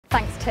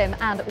Tim,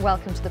 and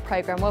welcome to the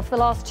programme. Well, for the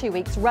last 2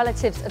 weeks,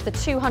 relatives of the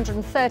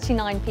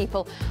 239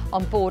 people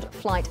on board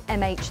flight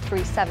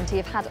MH370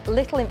 have had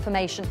little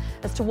information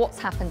as to what's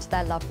happened to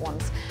their loved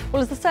ones.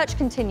 Well, as the search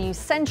continues,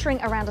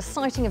 centring around a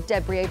sighting of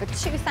debris over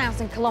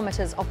 2,000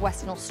 kilometres off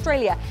Western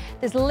Australia,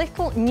 there's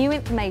little new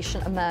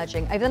information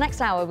emerging. Over the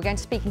next hour, we're going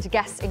to be speaking to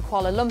guests in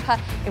Kuala Lumpur,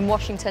 in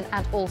Washington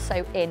and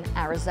also in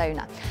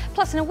Arizona.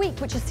 Plus, in a week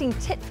which has seen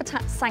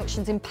tit-for-tat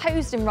sanctions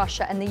imposed in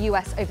Russia and the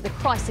US over the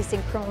crisis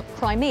in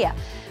Crimea,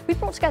 we've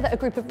brought together a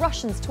group of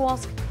Russians to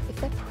ask if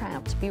they're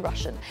proud to be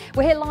Russian.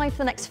 We're here live for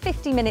the next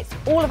 50 minutes.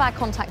 All of our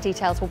contact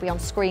details will be on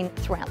screen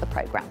throughout the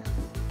programme.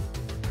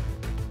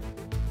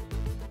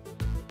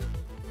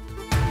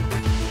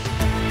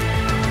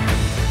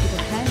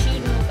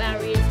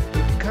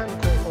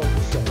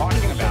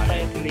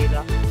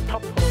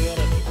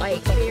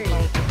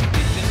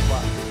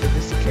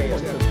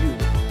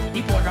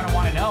 People are going to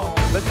want to know.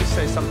 Let's just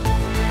say something.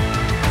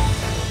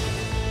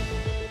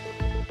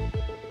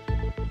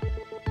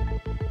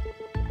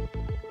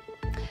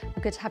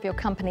 Good to have your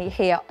company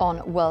here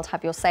on World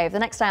Have Your Say. Over the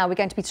next hour, we're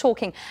going to be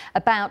talking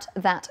about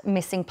that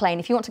missing plane.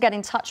 If you want to get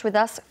in touch with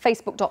us,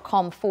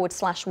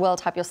 facebook.com/World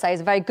Have Your Say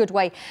is a very good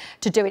way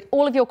to do it.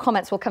 All of your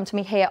comments will come to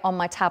me here on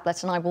my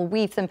tablet and I will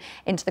weave them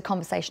into the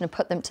conversation and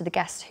put them to the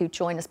guests who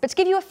join us. But to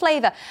give you a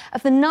flavour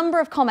of the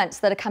number of comments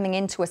that are coming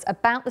into us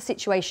about the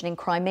situation in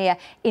Crimea,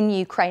 in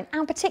Ukraine,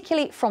 and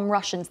particularly from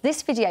Russians,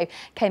 this video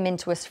came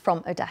into us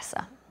from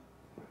Odessa.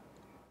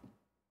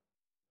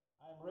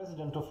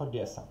 Resident of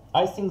Odessa.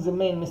 I think the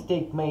main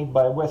mistake made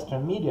by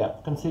Western media,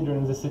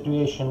 considering the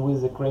situation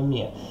with the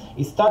Crimea,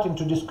 is starting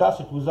to discuss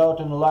it without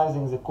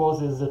analyzing the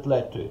causes that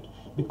led to it.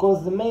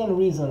 Because the main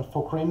reason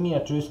for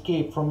Crimea to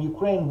escape from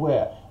Ukraine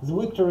were the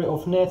victory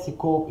of Nazi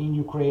coup in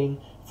Ukraine,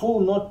 full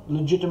not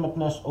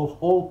legitimateness of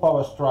all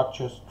power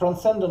structures,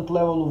 transcendent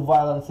level of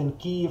violence in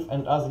Kiev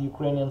and other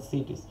Ukrainian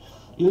cities,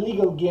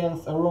 illegal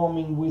gangs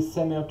roaming with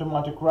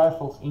semi-automatic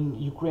rifles in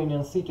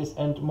Ukrainian cities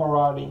and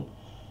marauding.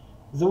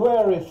 The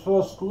very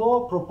first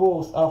law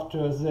proposed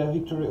after the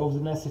victory of the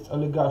Nazi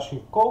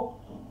oligarchy coup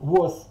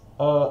was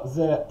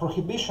the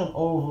prohibition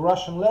of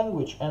Russian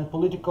language and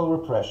political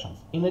repressions.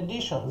 In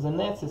addition, the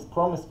Nazis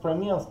promised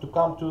Crimeans to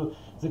come to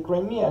the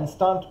Crimea and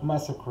start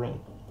massacring.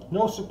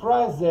 No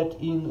surprise that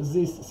in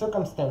these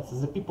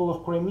circumstances the people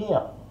of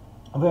Crimea,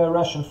 where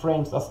Russian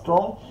frames are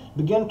strong,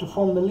 began to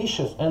form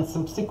militias and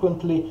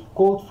subsequently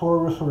called for a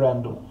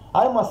referendum.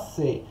 I must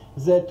say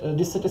that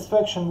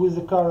dissatisfaction with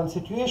the current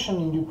situation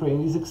in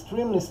Ukraine is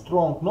extremely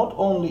strong, not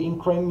only in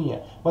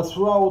Crimea, but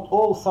throughout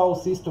all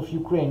southeast of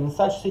Ukraine, in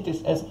such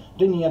cities as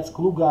Donetsk,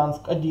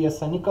 Lugansk,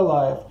 Odessa,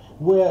 Nikolaev,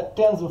 where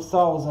tens of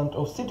thousands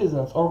of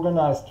citizens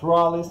organized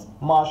rallies,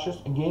 marches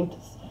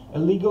against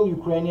illegal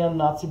Ukrainian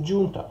Nazi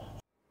junta.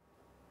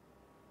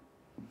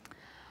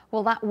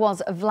 Well, that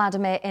was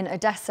Vladimir in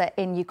Odessa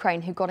in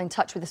Ukraine who got in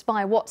touch with us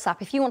via WhatsApp.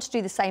 If you want to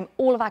do the same,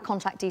 all of our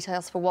contact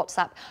details for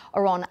WhatsApp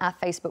are on our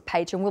Facebook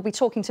page, and we'll be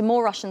talking to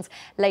more Russians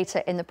later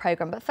in the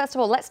programme. But first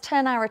of all, let's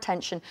turn our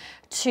attention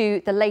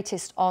to the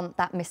latest on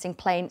that missing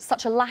plane.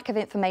 Such a lack of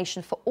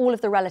information for all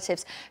of the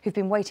relatives who've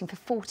been waiting for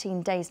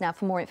 14 days now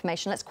for more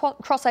information. Let's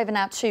cross over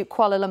now to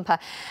Kuala Lumpur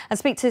and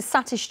speak to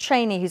Satish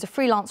Cheney, who's a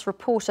freelance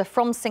reporter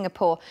from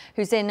Singapore,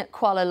 who's in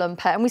Kuala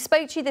Lumpur. And we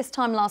spoke to you this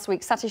time last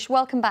week. Satish,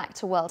 welcome back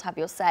to World Have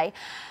Your Say.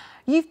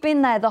 You've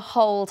been there the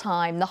whole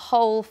time, the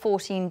whole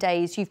 14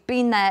 days. You've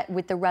been there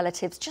with the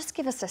relatives. Just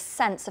give us a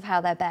sense of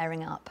how they're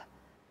bearing up.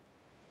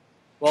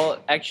 Well,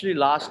 actually,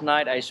 last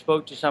night I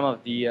spoke to some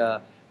of the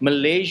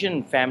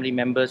Malaysian family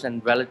members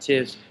and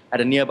relatives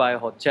at a nearby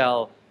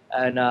hotel.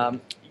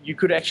 And you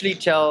could actually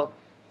tell,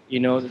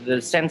 you know,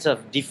 the sense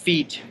of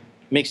defeat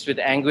mixed with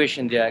anguish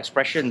in their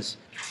expressions.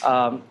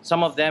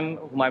 Some of them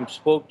whom I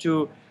spoke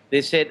to,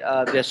 they said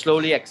they're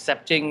slowly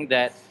accepting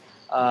that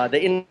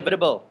the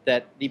inevitable,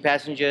 that the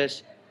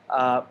passengers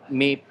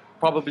may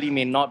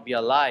not be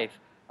alive.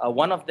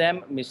 One of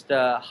them,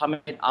 Mr.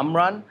 Hamid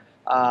Amran,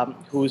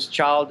 whose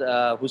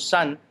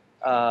son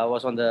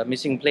was on the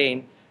missing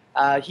plane,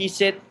 he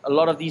said a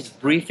lot of these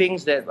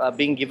briefings that are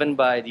being given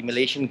by the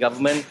Malaysian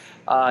government,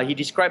 he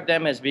described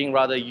them as being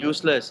rather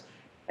useless,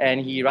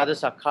 and he rather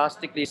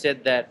sarcastically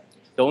said that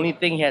the only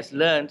thing he has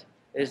learned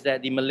is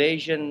that the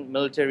Malaysian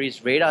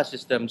military's radar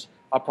systems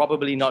are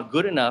probably not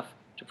good enough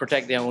to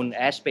protect their own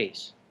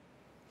airspace.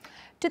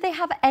 Do they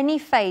have any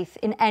faith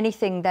in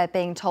anything they're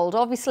being told?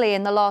 Obviously,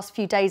 in the last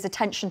few days,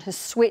 attention has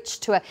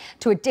switched to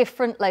a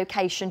different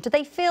location. Do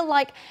they feel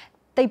like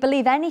they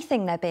believe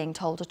anything they're being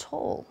told at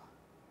all?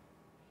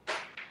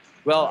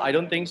 Well, I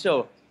don't think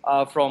so.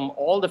 From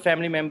all the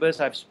family members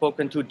I've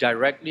spoken to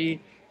directly,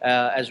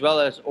 as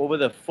well as over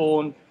the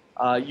phone,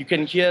 you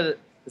can hear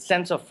the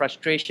sense of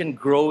frustration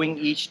growing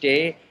each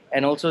day,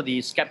 and also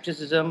the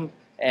skepticism,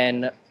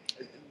 and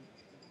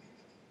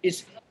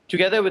it's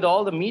together with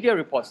all the media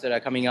reports that are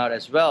coming out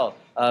as well,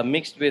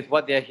 mixed with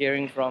what they're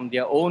hearing from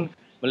their own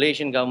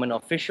Malaysian government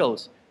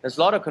officials. There's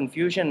a lot of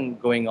confusion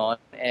going on,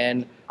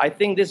 and I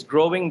think this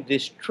growing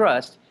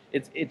distrust,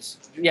 it's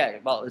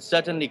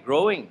certainly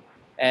growing,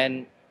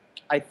 and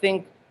I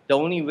think the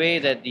only way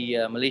that the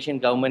Malaysian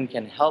government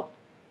can help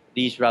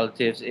these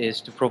relatives is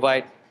to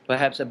provide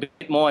perhaps a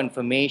bit more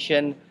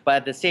information. But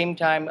at the same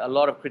time, a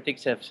lot of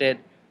critics have said,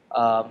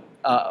 a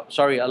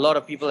lot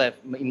of people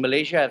in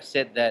Malaysia have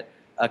said that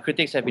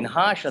critics have been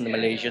harsh on the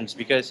Malaysians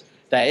because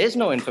there is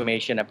no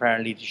information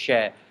apparently to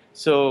share.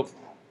 So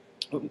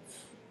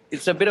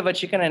it's a bit of a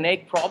chicken and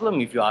egg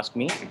problem, if you ask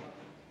me.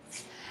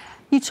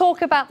 You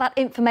talk about that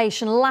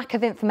information, lack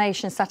of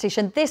information, Satish,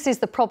 and this is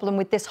the problem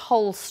with this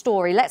whole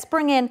story. Let's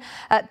bring in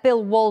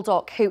Bill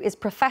Waldock, who is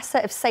Professor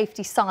of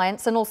Safety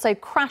Science and also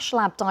Crash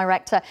Lab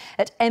Director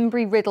at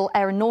Embry-Riddle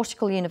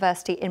Aeronautical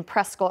University in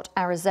Prescott,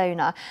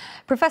 Arizona.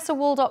 Professor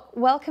Waldock,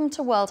 welcome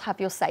to World Have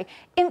Your Say.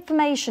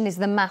 Information is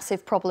the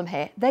massive problem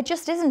here. There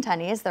just isn't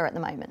any, is there, at the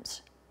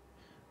moment?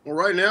 Well,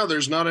 right now,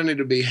 there's not any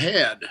to be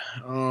had.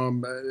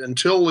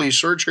 Until the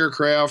search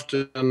aircraft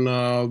and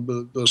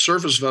the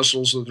surface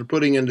vessels that they're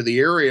putting into the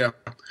area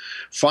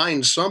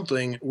find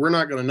something, we're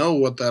not going to know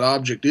what that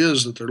object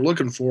is that they're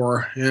looking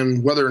for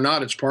and whether or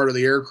not it's part of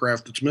the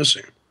aircraft that's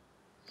missing.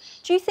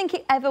 Do you think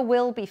it ever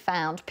will be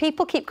found?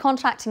 People keep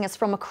contacting us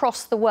from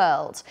across the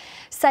world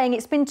saying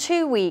it's been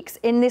 2 weeks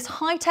in this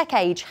high-tech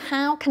age.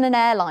 How can an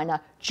airliner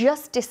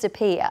just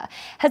disappear?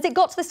 Has it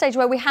got to the stage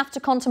where we have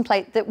to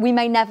contemplate that we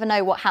may never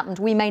know what happened?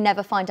 We may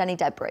never find any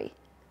debris?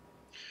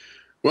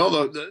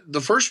 Well,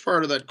 the first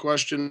part of that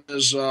question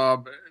is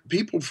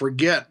people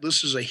forget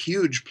this is a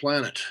huge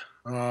planet.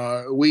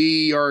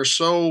 We are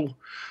so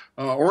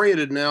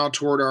oriented now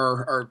toward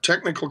our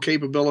technical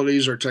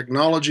capabilities, our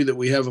technology that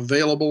we have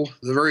available.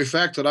 The very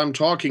fact that I'm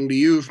talking to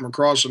you from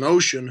across an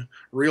ocean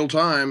real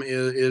time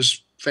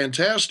is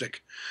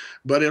fantastic.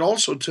 But it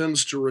also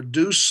tends to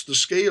reduce the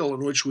scale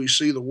in which we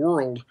see the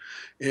world.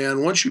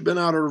 And once you've been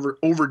out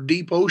over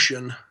deep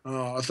ocean,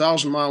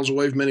 1,000 miles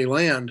away from any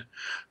land,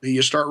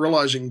 you start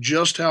realizing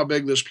just how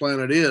big this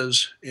planet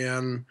is.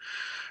 And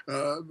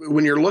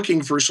when you're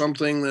looking for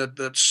something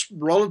that's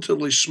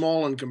relatively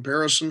small in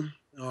comparison,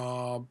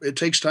 it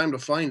takes time to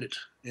find it.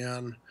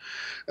 And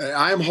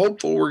I am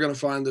hopeful we're going to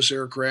find this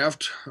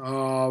aircraft.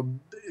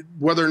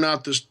 Whether or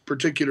not this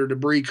particular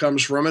debris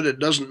comes from it, it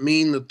doesn't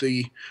mean that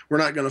we're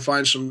not going to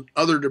find some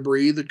other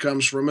debris that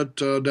comes from it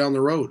down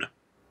the road.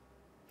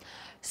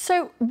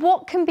 So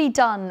what can be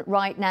done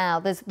right now?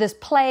 There's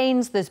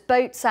planes, there's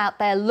boats out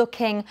there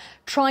looking,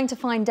 trying to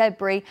find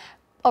debris.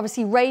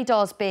 Obviously,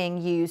 radar's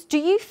being used. Do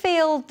you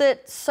feel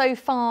that so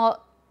far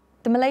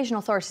the Malaysian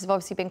authorities have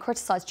obviously been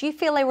criticised? Do you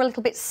feel they were a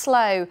little bit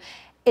slow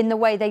in the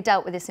way they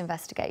dealt with this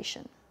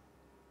investigation?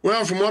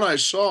 Well, from what I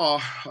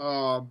saw,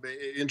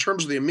 in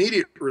terms of the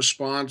immediate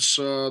response,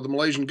 the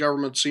Malaysian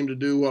government seemed to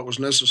do what was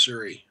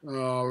necessary.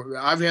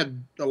 I've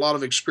had a lot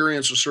of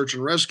experience with search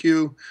and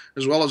rescue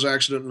as well as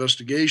accident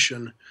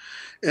investigation,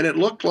 and it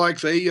looked like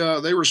they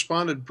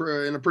responded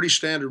in a pretty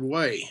standard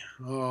way.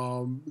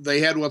 They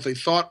had what they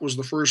thought was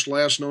the first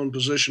last known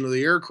position of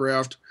the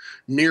aircraft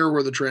near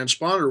where the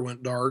transponder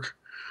went dark.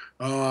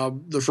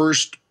 The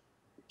first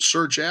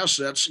search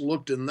assets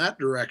looked in that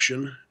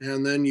direction,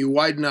 and then you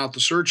widen out the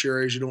search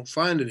areas, you don't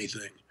find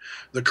anything.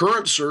 The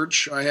current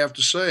search, I have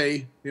to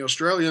say, the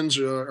Australians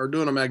are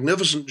doing a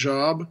magnificent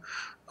job.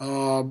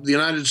 The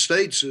United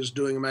States is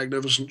doing a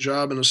magnificent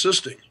job in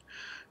assisting.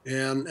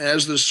 And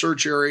as this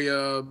search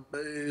area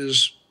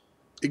is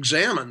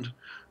examined,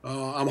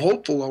 I'm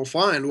hopeful they'll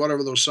find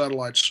whatever those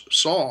satellites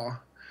saw.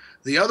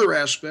 The other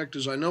aspect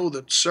is I know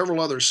that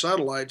several other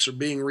satellites are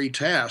being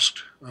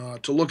retasked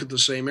to look at the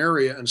same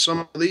area, and some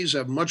of these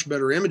have much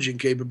better imaging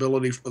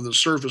capability for the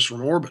surface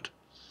from orbit.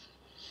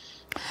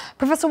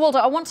 Professor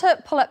Waldock, I want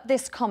to pull up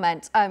this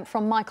comment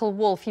from Michael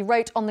Wolff. He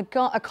wrote on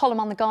a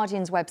column on The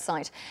Guardian's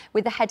website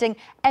with the heading,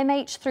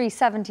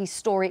 MH370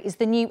 story is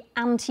the new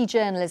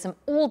anti-journalism,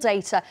 all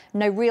data,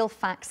 no real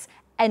facts,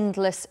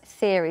 endless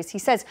theories. He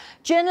says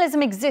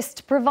journalism exists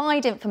to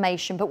provide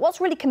information, but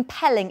what's really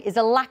compelling is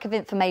a lack of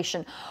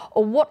information,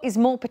 or what is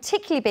more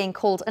particularly being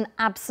called an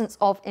absence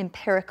of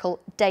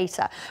empirical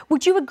data.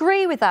 Would you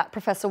agree with that,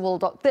 Professor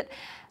Waldock, that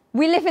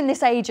we live in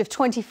this age of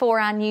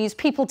 24-hour news,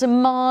 people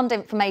demand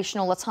information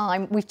all the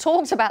time? We've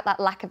talked about that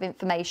lack of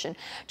information.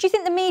 Do you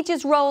think the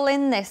media's role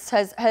in this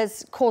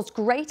has caused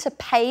greater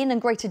pain and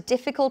greater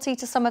difficulty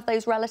to some of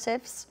those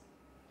relatives?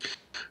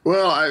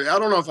 Well, I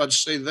don't know if I'd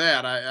say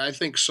that. I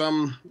think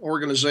some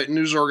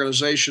news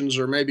organizations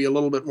are maybe a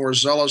little bit more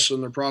zealous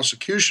in their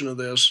prosecution of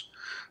this.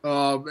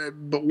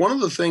 But one of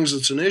the things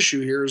that's an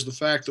issue here is the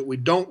fact that we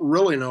don't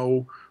really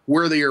know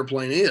where the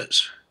airplane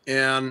is.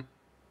 And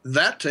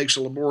that takes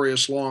a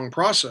laborious, long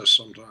process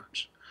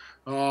sometimes.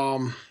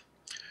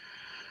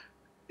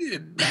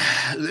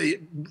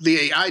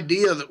 The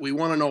idea that we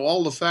want to know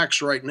all the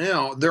facts right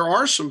now, there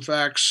are some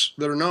facts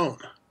that are known.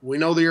 We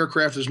know the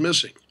aircraft is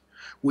missing.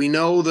 We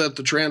know that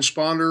the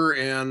transponder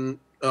and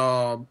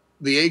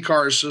the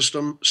ACARS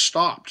system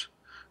stopped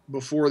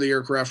before the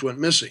aircraft went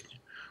missing.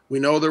 We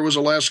know there was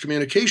a last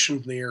communication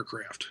from the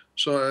aircraft.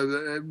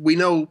 So we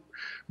know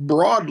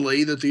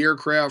broadly that the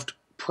aircraft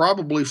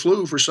probably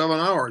flew for 7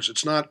 hours.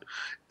 It's not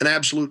an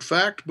absolute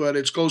fact, but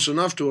it's close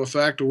enough to a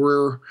fact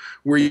where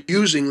we're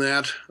using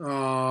that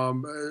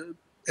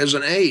as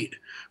an aid.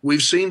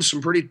 We've seen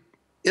some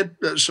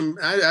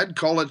I'd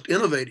call it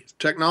innovative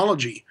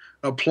technology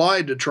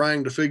applied to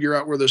trying to figure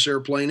out where this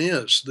airplane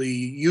is. The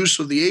use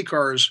of the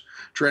ACARS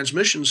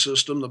transmission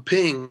system, the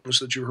pings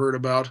that you heard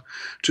about,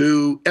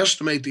 to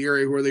estimate the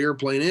area where the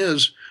airplane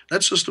is,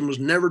 that system was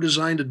never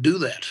designed to do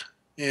that.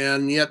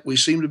 And yet we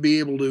seem to be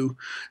able to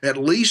at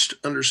least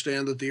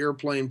understand that the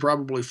airplane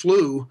probably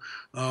flew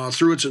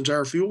through its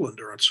entire fuel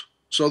endurance.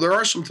 So there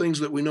are some things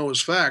that we know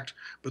as fact,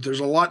 but there's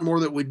a lot more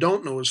that we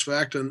don't know as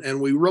fact, and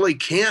we really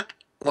can't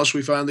unless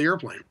we find the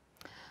airplane.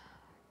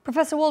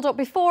 Professor Waldock,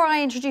 before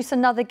I introduce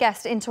another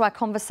guest into our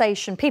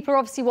conversation, people are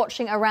obviously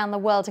watching around the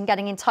world and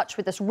getting in touch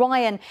with us.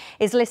 Ryan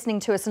is listening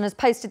to us and has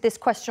posted this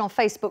question on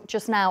Facebook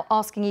just now,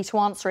 asking you to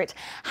answer it.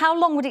 How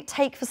long would it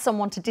take for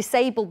someone to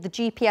disable the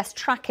GPS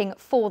tracking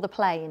for the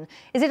plane?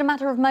 Is it a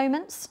matter of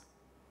moments?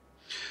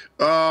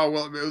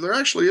 Well, there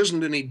actually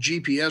isn't any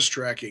GPS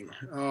tracking.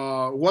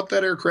 What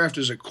that aircraft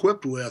is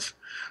equipped with,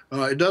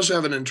 it does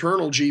have an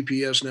internal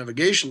GPS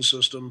navigation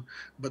system,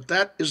 but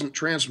that isn't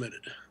transmitted.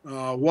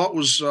 What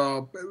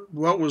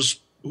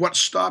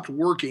stopped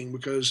working,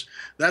 because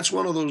that's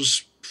one of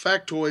those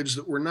factoids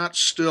that we're not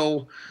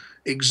still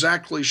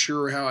exactly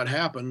sure how it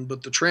happened,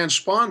 but the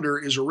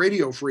transponder is a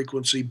radio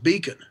frequency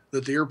beacon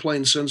that the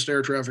airplane sends to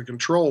air traffic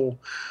control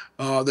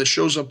that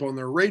shows up on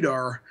their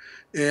radar,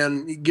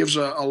 and it gives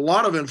a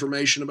lot of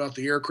information about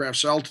the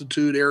aircraft's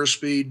altitude,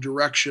 airspeed,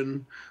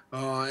 direction,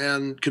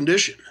 and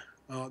condition.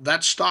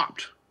 That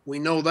stopped. We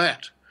know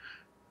that.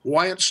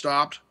 Why it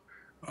stopped,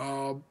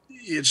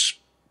 it's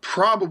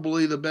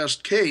probably the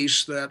best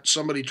case that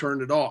somebody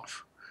turned it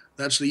off.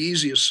 That's the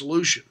easiest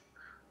solution.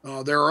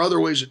 There are other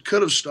ways it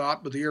could have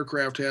stopped, but the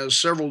aircraft has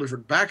several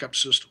different backup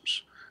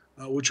systems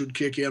which would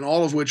kick in,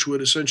 all of which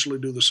would essentially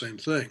do the same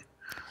thing.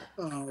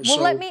 Well,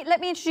 let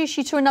me introduce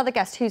you to another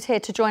guest who's here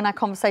to join our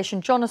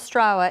conversation. John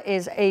Ostrower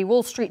is a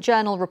Wall Street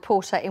Journal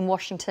reporter in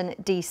Washington,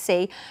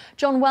 D.C.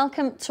 John,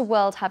 welcome to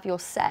World Have Your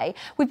Say.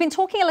 We've been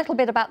talking a little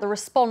bit about the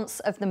response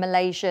of the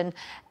Malaysian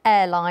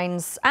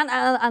Airlines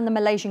and the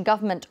Malaysian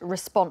government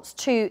response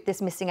to this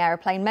missing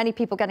aeroplane. Many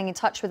people getting in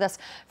touch with us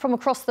from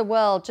across the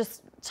world,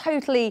 just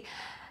totally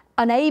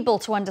unable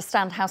to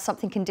understand how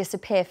something can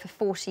disappear for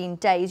 14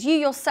 days. You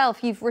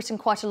yourself, you've written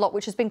quite a lot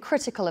which has been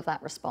critical of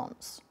that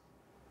response.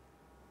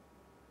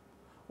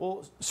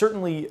 Well,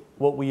 certainly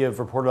what we have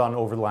reported on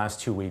over the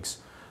last 2 weeks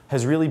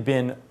has really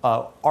been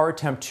our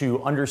attempt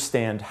to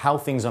understand how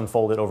things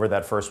unfolded over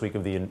that first week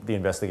of the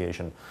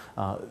investigation.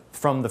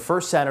 From the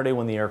first Saturday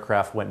when the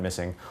aircraft went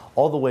missing,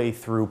 all the way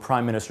through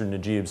Prime Minister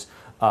Najib's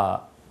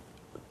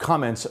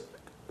comments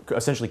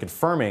essentially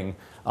confirming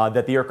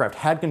that the aircraft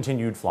had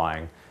continued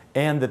flying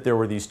and that there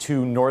were these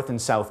two north and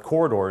south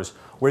corridors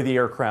where the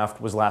aircraft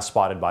was last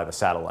spotted by the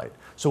satellite.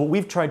 So what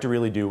we've tried to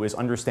really do is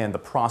understand the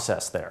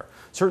process there.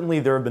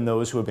 Certainly there have been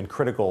those who have been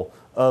critical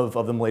of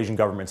the Malaysian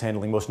government's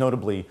handling, most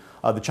notably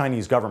the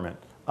Chinese government.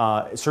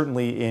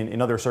 Certainly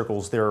in other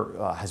circles there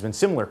has been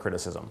similar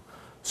criticism.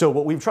 So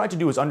what we've tried to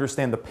do is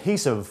understand the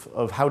pace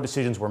of how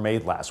decisions were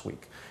made last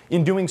week.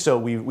 In doing so,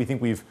 we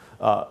think we've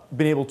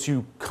been able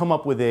to come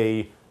up with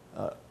a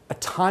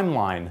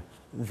timeline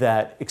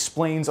that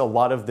explains a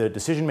lot of the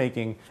decision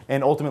making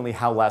and ultimately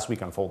how last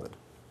week unfolded.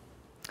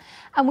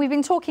 And we've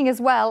been talking as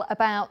well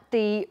about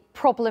the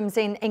problems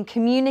in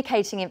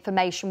communicating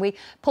information. We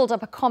pulled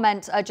up a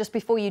comment just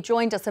before you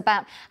joined us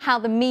about how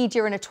the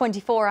media in a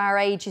 24-hour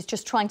age is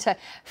just trying to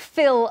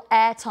fill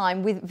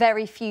airtime with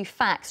very few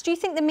facts. Do you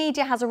think the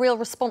media has a real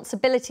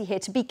responsibility here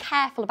to be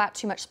careful about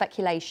too much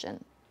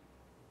speculation?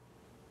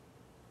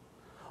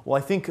 Well,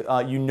 I think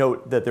you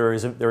note that there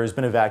has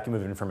been a vacuum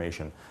of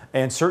information.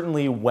 And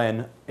certainly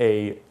when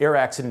an air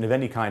accident of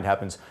any kind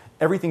happens,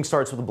 everything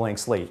starts with a blank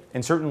slate.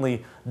 And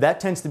certainly that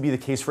tends to be the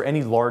case for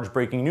any large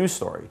breaking news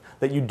story,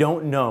 that you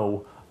don't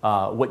know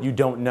what you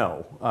don't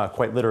know,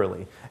 quite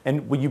literally.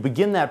 And when you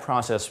begin that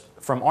process,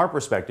 from our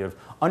perspective,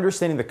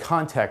 understanding the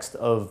context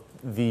of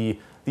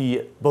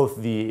both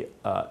the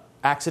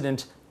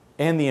accident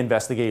and the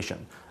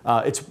investigation.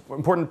 It's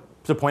important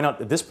to point out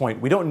at this point,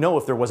 we don't know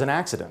if there was an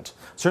accident.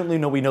 Certainly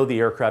we know the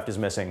aircraft is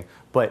missing,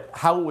 but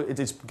how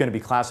it's going to be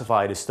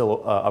classified is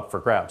still up for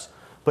grabs.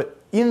 But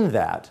in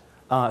that,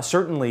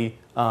 certainly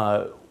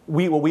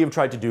what we have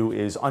tried to do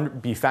is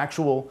be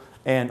factual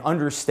and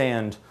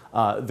understand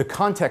the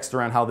context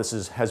around how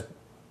this has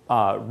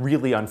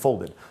really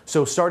unfolded.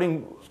 So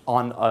starting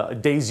on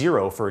day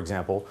 0, for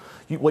example,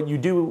 what you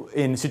do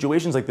in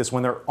situations like this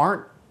when there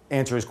aren't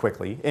answers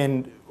quickly,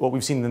 and what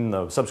we've seen in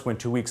the subsequent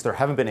 2 weeks, there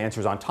haven't been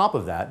answers on top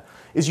of that,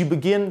 is you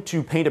begin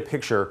to paint a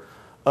picture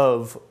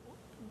of,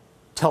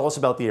 tell us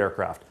about the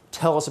aircraft,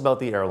 tell us about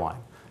the airline,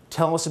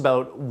 tell us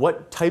about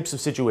what types of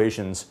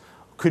situations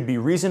could be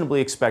reasonably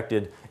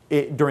expected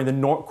during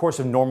the course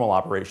of normal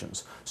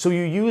operations. So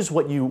you use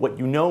what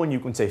you know and you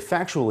can say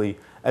factually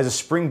as a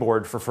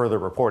springboard for further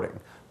reporting.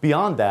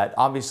 Beyond that,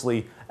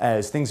 obviously,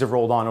 as things have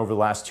rolled on over the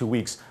last 2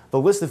 weeks, the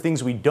list of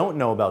things we don't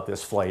know about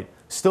this flight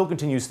still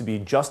continues to be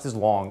just as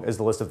long as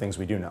the list of things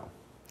we do know.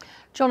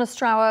 John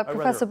Ostrower,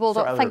 Professor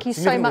Baldock, thank you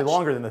so much.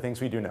 Longer than the things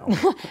we do know.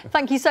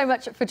 Thank you so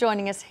much for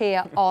joining us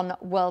here on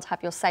World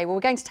Have Your Say. Well,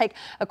 we're going to take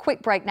a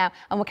quick break now,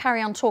 and we'll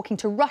carry on talking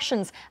to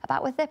Russians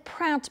about whether they're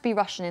proud to be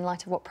Russian in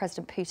light of what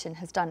President Putin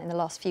has done in the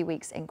last few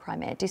weeks in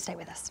Crimea. Do stay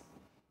with us.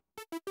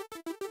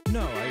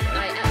 No,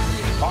 I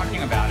absolutely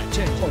talking about it.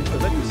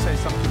 Let me say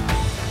something.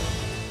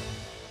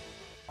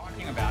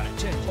 Talking about it.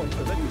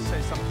 Let me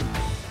say something.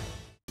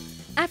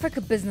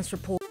 Africa Business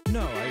Report. No,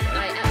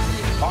 I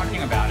absolutely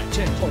talking about it.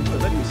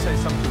 Let me say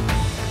something.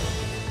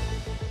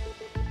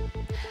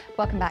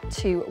 Welcome back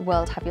to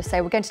World Have Your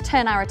Say. We're going to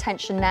turn our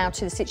attention now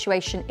to the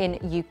situation in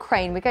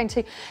Ukraine. We're going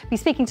to be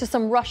speaking to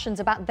some Russians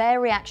about their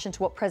reaction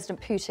to what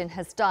President Putin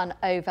has done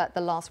over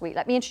the last week.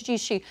 Let me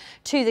introduce you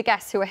to the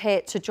guests who are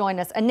here to join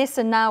us.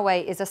 Anissa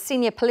Nawe is a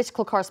senior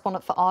political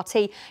correspondent for RT.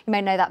 You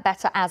may know that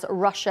better as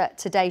Russia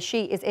Today.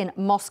 She is in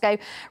Moscow.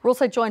 We're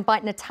also joined by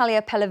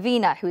Natalia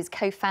Pelovina, who is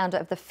co-founder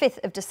of the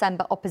 5th of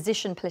December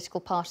opposition political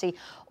party,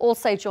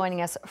 also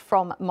joining us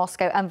from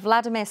Moscow. And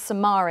Vladimir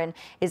Samarin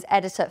is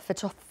editor for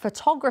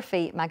Photography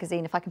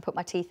magazine, if I can put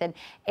my teeth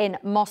in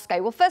Moscow.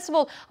 Well, first of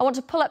all, I want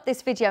to pull up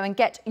this video and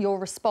get your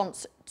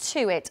response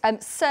to it.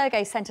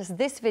 Sergei sent us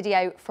this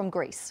video from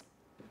Greece.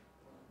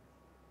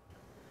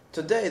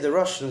 Today, the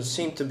Russians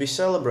seem to be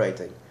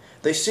celebrating.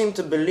 They seem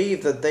to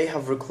believe that they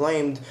have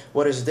reclaimed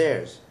what is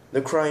theirs,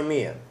 the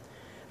Crimea,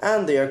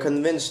 and they are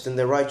convinced in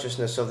the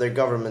righteousness of their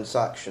government's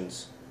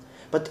actions.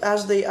 But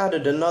as they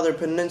added another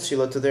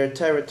peninsula to their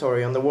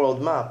territory on the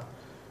world map,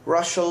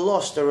 Russia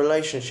lost a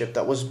relationship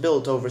that was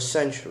built over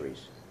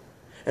centuries.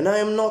 And I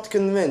am not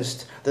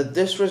convinced that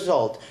this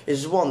result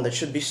is one that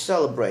should be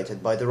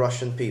celebrated by the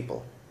Russian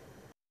people.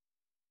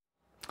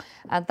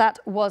 And that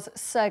was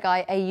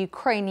Sergei, a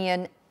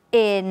Ukrainian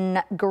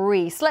in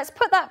Greece. Let's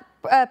put that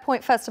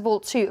point, first of all,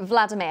 to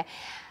Vladimir.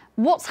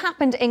 What's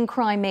happened in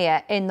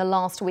Crimea in the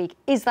last week,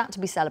 is that to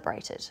be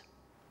celebrated?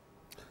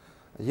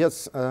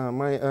 Yes,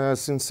 my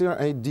sincere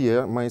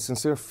idea, my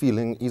sincere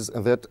feeling is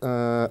that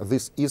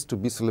this is to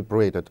be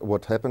celebrated,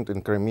 what happened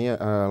in Crimea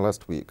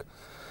last week.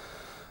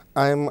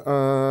 I'm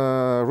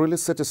really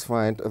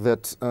satisfied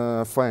that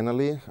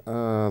finally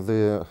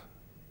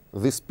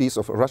this piece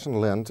of Russian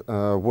land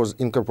was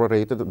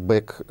incorporated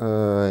back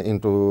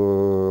into,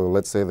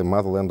 let's say, the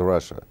motherland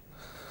Russia.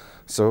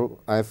 So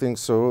I think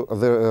so.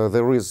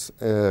 There is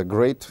a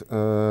great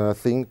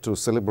thing to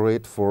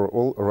celebrate for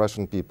all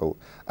Russian people.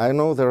 I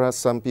know there are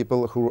some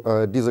people who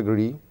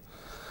disagree.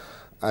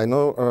 I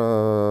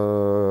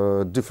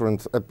know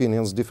different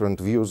opinions, different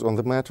views on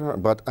the matter,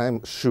 but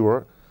I'm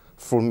sure,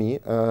 for me,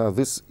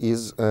 this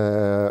is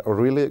a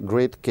really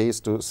great case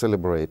to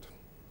celebrate.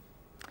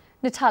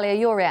 Natalia,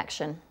 your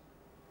reaction?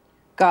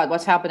 God,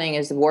 what's happening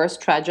is the worst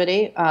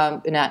tragedy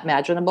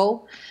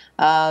imaginable.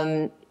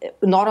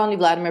 Not only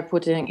Vladimir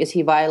Putin is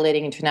he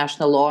violating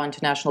international law,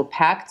 international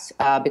pacts,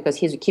 because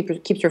he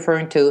keeps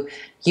referring to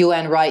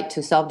UN right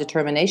to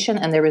self-determination,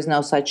 and there is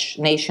no such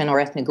nation or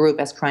ethnic group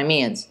as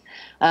Crimeans.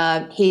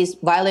 He's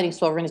violating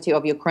sovereignty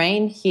of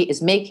Ukraine. He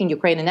is making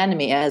Ukraine an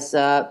enemy, as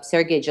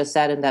Sergei just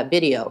said in that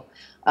video.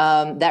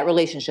 That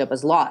relationship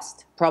is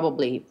lost,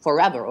 probably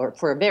forever or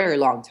for a very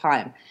long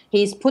time.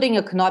 He's putting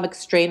economic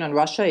strain on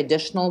Russia,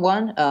 additional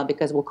one,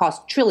 because it will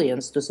cost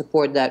trillions to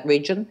support that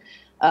region.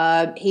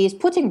 He's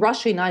putting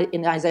Russia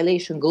in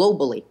isolation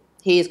globally.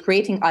 He is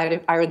creating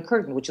Iron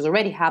Curtain, which is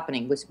already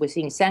happening. We're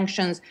seeing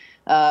sanctions,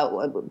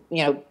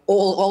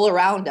 all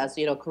around us.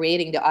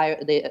 Creating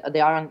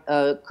the Iron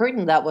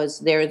Curtain that was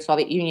there in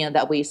Soviet Union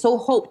that we so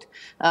hoped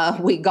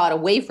we got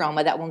away from,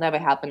 but that will never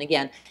happen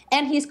again.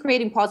 And he's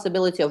creating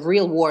possibility of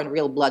real war and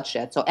real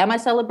bloodshed. So, am I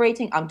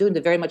celebrating? I'm doing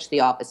very much the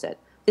opposite.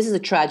 This is a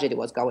tragedy.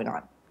 What's going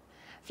on?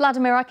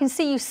 Vladimir, I can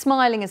see you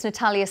smiling as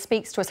Natalia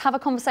speaks to us. Have a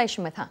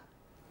conversation with her.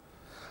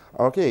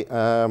 Okay,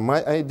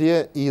 my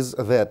idea is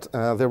that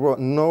there were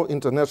no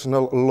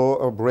international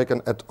law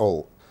broken at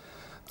all.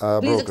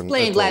 Please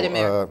explain,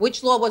 Vladimir.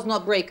 Which law was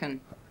not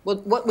broken? Which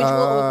law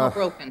was not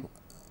broken?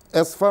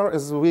 As far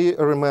as we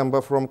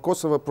remember from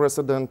Kosovo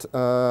precedent,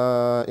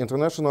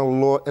 international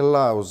law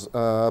allows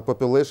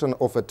population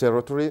of a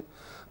territory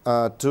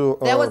to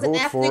there was an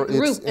vote for ethnic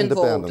group its involved,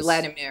 independence.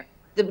 Vladimir.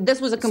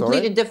 This was a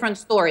completely different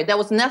story. There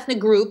was an ethnic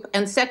group,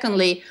 and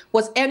secondly,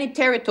 was any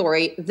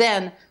territory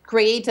then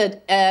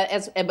created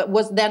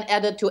was then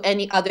added to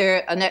any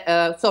other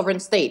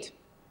sovereign state,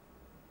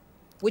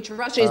 which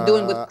Russia is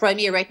doing with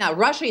Crimea right now.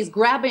 Russia is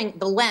grabbing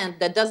the land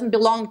that doesn't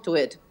belong to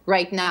it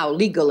right now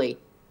legally,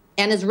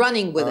 and is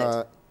running with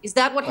it. Is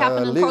that what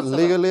happened in Kosovo?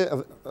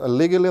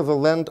 Legally, the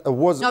land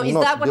was not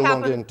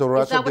belonging to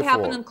Russia. Is that what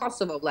happened in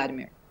Kosovo,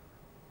 Vladimir?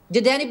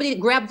 Did anybody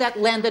grab that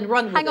land and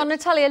run with it? Hang on,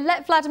 Natalia,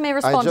 let Vladimir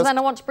respond, and then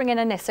I want to bring in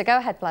Anissa. Go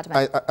ahead,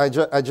 Vladimir.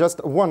 I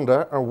just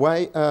wonder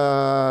why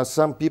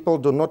some people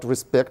do not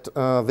respect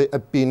the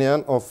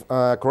opinion of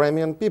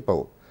Crimean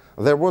people.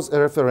 There was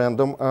a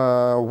referendum,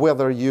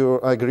 whether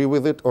you agree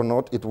with it or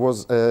not. It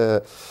was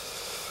an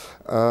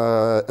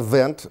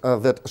event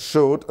that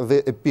showed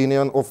the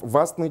opinion of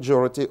vast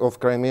majority of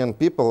Crimean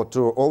people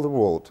to all the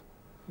world.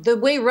 The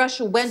way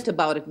Russia went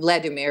about it,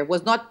 Vladimir,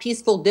 was not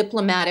peaceful,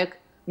 diplomatic,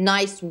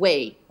 nice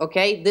way,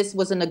 okay? This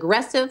was an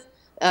aggressive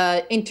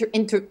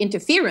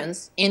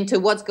interference into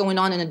what's going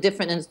on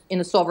in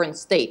a sovereign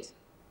state.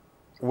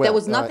 Well, there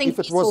was nothing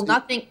peaceful,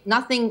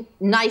 nothing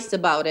nice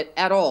about it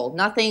at all,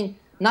 nothing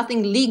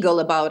legal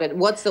about it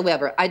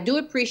whatsoever. I do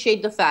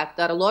appreciate the fact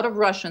that a lot of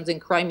Russians in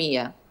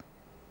Crimea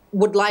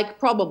would like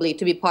probably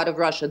to be part of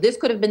Russia. This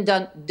could have been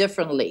done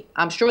differently.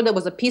 I'm sure there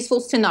was a peaceful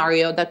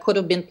scenario that could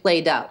have been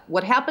played out.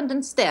 What happened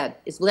instead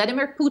is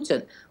Vladimir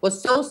Putin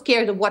was so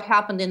scared of what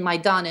happened in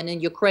Maidan and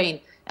in Ukraine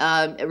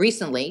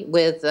recently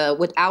with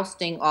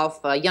ousting of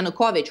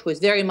Yanukovych, who is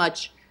very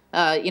much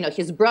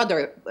his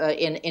brother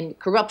in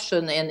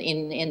corruption and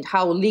in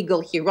how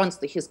legal he runs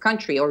his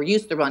country or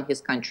used to run his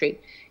country.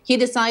 He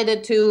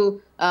decided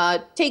to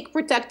take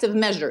protective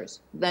measures,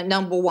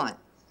 number one.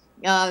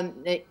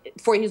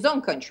 For his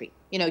own country,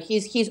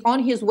 he's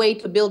on his way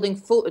to building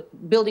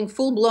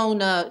full-blown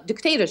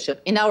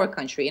dictatorship in our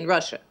country, in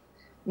Russia.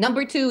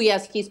 Number two,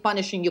 yes, he's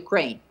punishing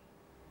Ukraine.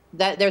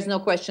 There's no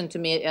question to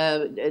me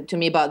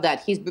about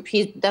that.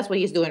 That's what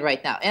he's doing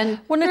right now. And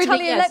well,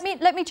 Natalia, yes.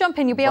 let me jump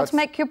in. You'll be able to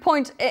make your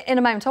point in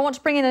a moment. I want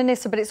to bring in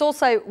Anissa, but it's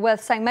also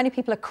worth saying many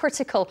people are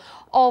critical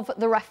of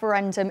the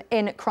referendum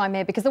in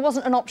Crimea because there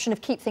wasn't an option of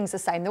keep things the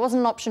same. There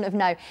wasn't an option of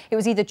no. It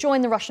was either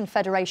join the Russian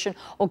Federation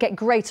or get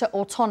greater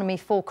autonomy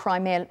for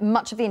Crimea.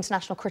 Much of the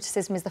international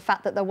criticism is the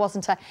fact that there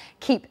wasn't a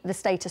keep the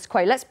status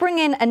quo. Let's bring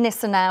in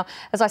Anissa now,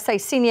 as I say,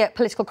 senior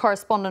political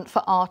correspondent for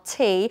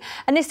RT.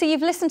 Anissa,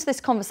 you've listened to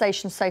this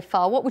conversation so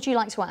far. What would you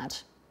like to add?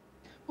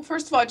 Well,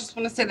 first of all, I just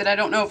want to say that I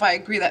don't know if I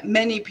agree that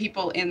many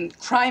people in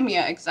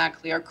Crimea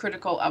exactly are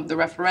critical of the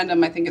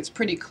referendum. I think it's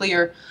pretty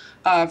clear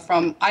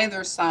from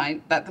either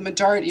side that the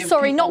majority of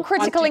people not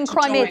critical in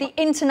Crimea, the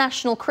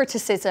international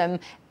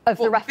criticism of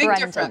the referendum.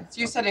 Big difference.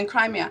 You said in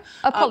Crimea.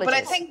 Apologies. But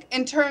I think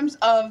in terms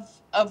of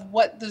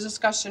what the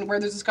discussion,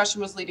 where the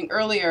discussion was leading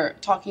earlier,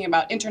 talking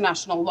about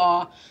international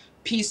law,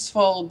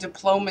 peaceful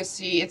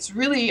diplomacy, it's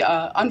really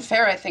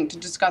unfair, I think, to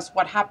discuss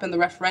what happened, the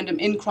referendum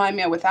in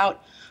Crimea,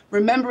 without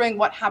remembering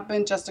what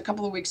happened just a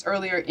couple of weeks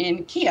earlier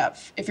in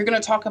Kiev. If you're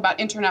going to talk about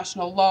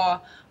international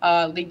law,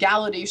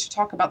 legality, you should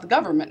talk about the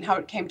government, how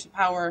it came to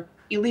power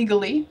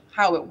illegally,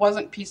 how it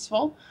wasn't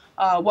peaceful.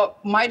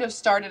 What might have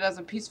started as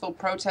a peaceful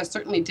protest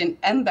certainly didn't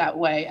end that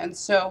way. And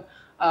so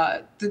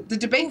the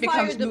debate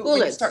becomes moot when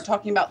you start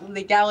talking about the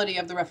legality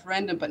of the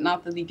referendum, but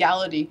not the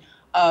legality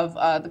of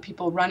the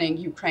people running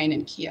Ukraine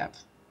and Kiev.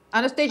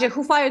 Anastasia,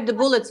 who fired the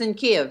bullets in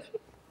Kiev?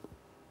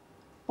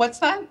 What's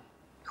that?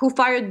 Who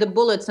fired the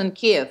bullets in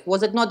Kiev?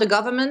 Was it not the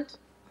government?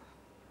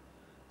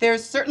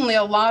 There's certainly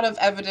a lot of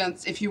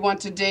evidence, if you want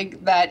to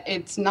dig, that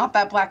it's not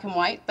that black and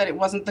white, that it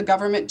wasn't the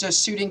government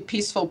just shooting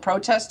peaceful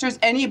protesters.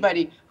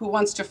 Anybody who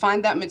wants to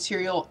find that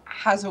material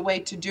has a way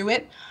to do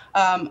it.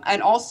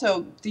 And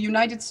also, the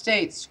United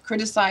States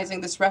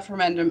criticizing this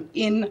referendum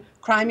in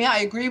Crimea.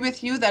 I agree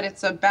with you that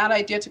it's a bad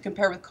idea to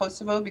compare with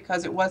Kosovo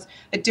because it was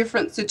a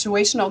different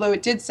situation, although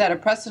it did set a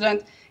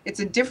precedent.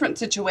 It's a different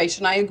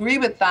situation. I agree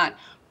with that.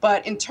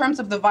 But in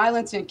terms of the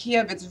violence in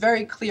Kiev, it's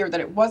very clear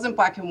that it wasn't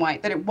black and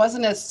white, that it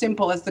wasn't as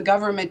simple as the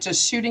government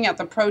just shooting at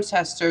the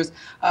protesters,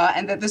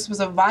 and that this was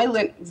a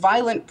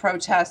violent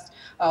protest.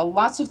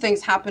 Lots of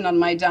things happened on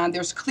Maidan.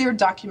 There's clear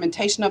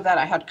documentation of that.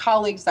 I had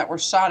colleagues that were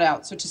shot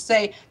out. So to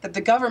say that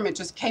the government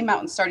just came out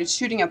and started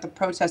shooting at the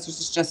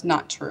protesters is just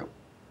not true.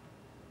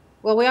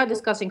 Well, we are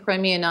discussing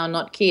Crimea now,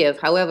 not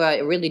Kiev. However, I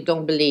really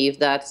don't believe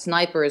that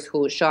snipers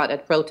who shot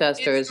at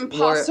protesters It's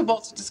impossible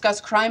to discuss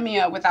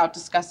Crimea without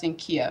discussing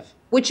Kiev.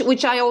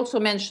 Which I also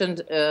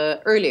mentioned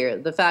earlier,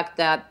 the fact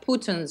that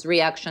Putin's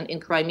reaction in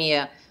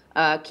Crimea,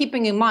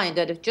 keeping in mind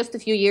that if just a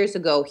few years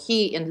ago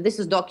he, and this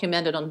is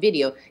documented on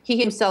video, he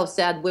himself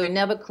said, we're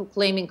never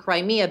claiming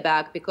Crimea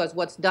back because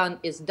what's done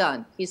is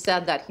done. He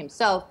said that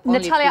himself only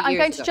Natalia, a few I'm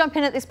going to jump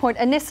in at this point.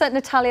 Anissa,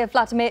 Natalia,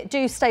 Vladimir,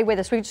 do stay with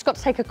us. We've just got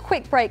to take a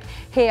quick break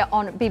here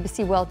on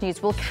BBC World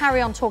News. We'll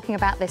carry on talking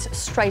about this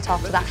straight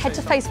after that. Head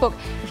to Facebook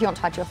if you want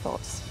to add your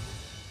thoughts.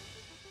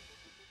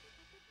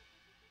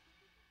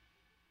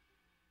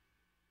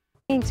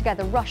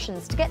 Together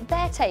Russians to get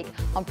their take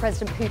on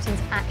President Putin's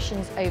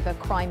actions over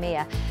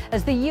Crimea.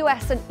 As the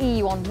US and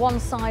EU on one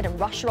side and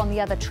Russia on the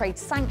other trade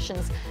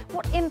sanctions,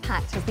 what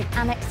impact has the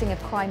annexing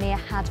of Crimea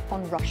had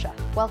on Russia?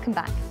 Welcome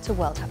back to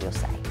World Have Your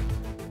Say.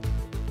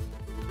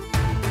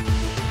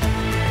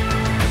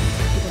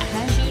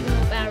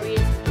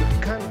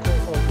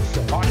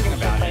 Talking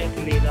about it.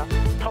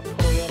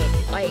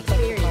 I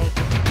experienced.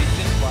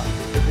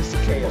 This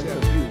is chaos.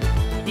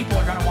 People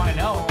are going to want to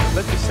know.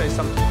 Let's just say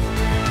something.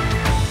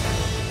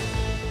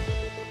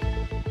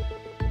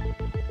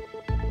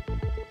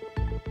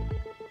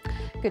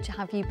 Good to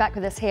have you back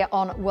with us here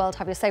on World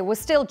Have Your Say. We're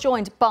still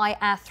joined by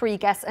our three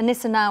guests,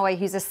 Anissa Naoué,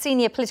 who's a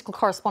senior political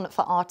correspondent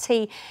for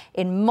RT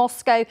in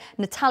Moscow,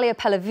 Natalia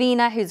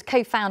Pelovina, who's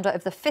co-founder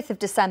of the 5th of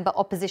December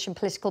opposition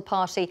political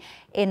party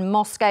in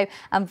Moscow,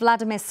 and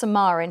Vladimir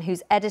Samarin,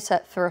 who's editor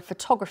for a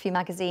photography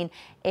magazine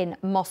in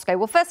Moscow.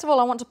 Well, first of all,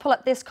 I want to pull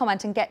up this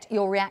comment and get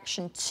your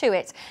reaction to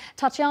it.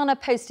 Tatiana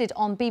posted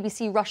on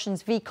BBC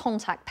Russian's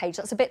V-Contact page.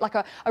 That's a bit like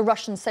a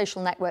Russian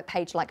social network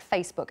page like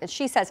Facebook. And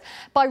she says,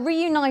 by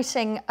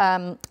reuniting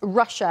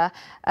Russia,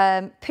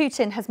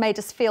 Putin has made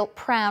us feel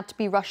proud to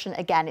be Russian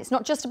again. It's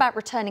not just about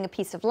returning a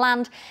piece of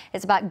land,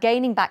 it's about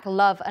gaining back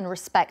love and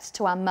respect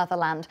to our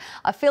motherland.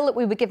 I feel that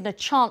we were given a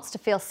chance to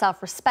feel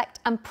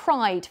self-respect and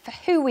pride for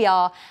who we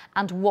are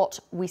and what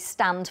we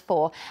stand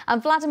for.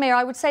 And Vladimir,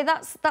 I would say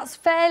that's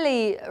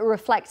fairly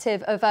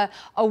reflective of a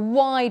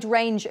wide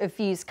range of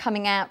views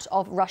coming out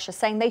of Russia,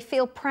 saying they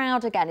feel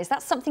proud again. Is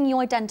that something you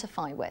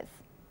identify with?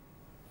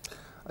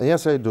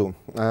 Yes, I do.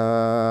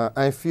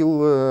 I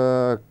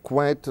feel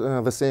quite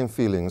the same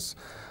feelings.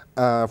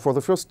 For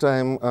the first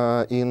time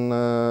in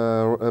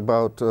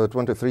about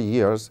 23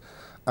 years,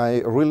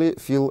 I really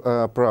feel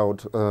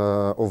proud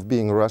of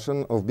being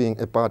Russian, of being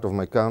a part of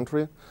my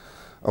country,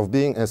 of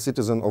being a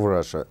citizen of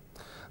Russia.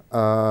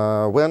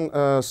 When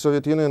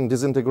Soviet Union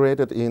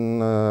disintegrated in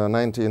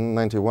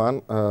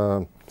 1991,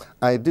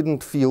 I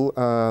didn't feel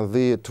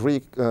the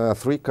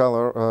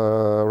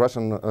three-color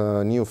Russian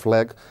new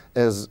flag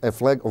as a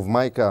flag of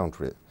my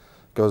country,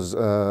 because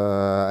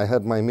I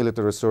had my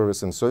military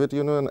service in Soviet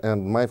Union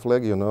and my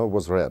flag, you know,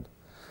 was red.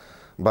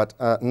 But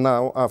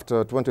now,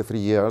 after 23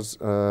 years,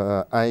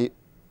 for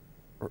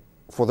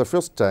the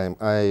first time,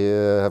 I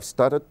have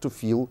started to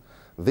feel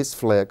this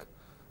flag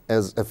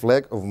as a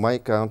flag of my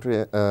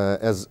country,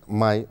 as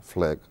my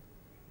flag.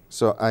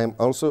 So I am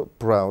also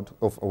proud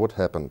of what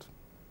happened.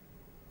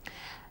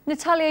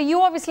 Natalia,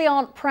 you obviously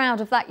aren't proud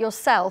of that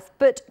yourself,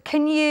 but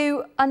can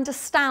you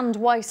understand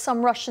why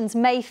some Russians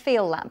may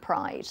feel that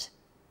pride?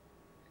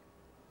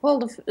 Well,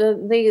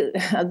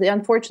 the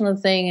unfortunate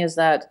thing is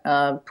that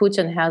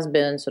Putin has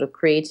been sort of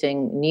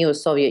creating new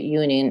Soviet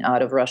Union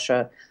out of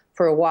Russia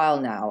for a while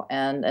now,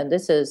 and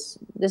this is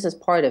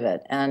part of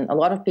it. And a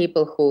lot of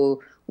people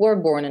who were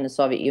born in the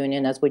Soviet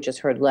Union, as we just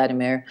heard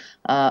Vladimir,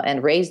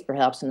 and raised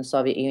perhaps in the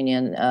Soviet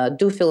Union,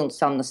 do feel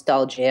some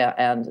nostalgia,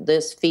 and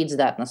this feeds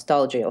that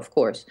nostalgia, of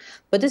course.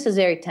 But this is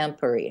very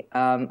temporary,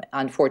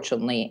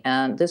 unfortunately,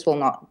 and this will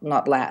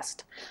not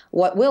last.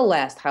 What will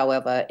last,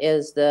 however,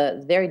 is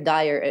the very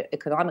dire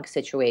economic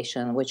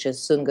situation, which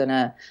is soon going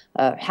to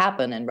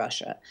happen in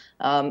Russia.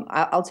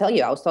 I'll tell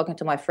you, I was talking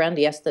to my friend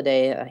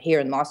yesterday here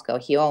in Moscow.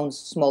 He owns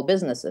small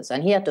businesses,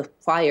 and he had to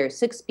fire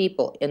 6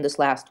 people in this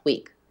last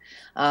week.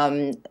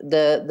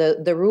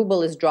 The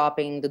ruble is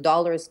dropping, the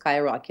dollar is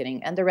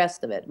skyrocketing, and the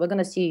rest of it. We're going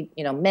to see,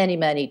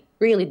 many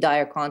really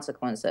dire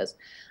consequences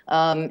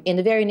in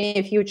the very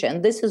near future.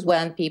 And this is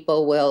when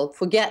people will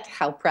forget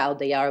how proud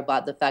they are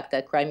about the fact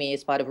that Crimea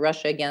is part of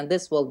Russia again.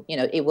 This will,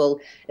 it will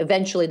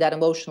eventually, that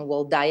emotion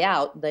will die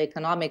out. The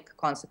economic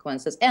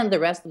consequences and the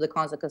rest of the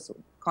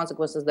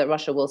consequences that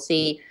Russia will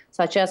see,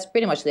 such as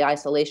pretty much the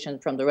isolation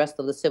from the rest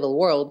of the civil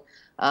world,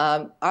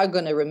 are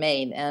going to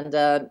remain.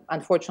 And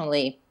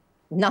unfortunately,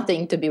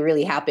 nothing to be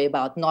really happy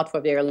about, not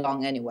for very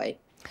long anyway.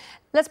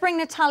 Let's bring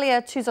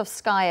Natalia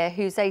Tuzovskaya,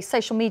 who's a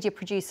social media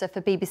producer for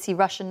BBC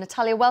Russian.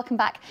 Natalia, welcome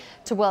back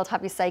to World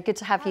Have You Say. Good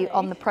to have you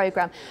on the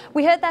programme.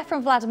 We heard there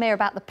from Vladimir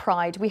about the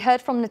pride. We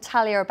heard from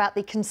Natalia about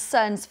the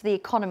concerns for the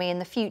economy in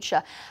the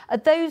future. Are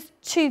those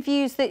two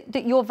views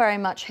that you're very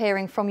much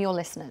hearing from your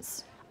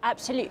listeners?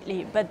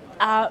 Absolutely, but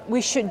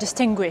we should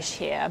distinguish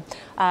here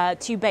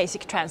 2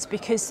 basic trends,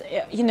 because,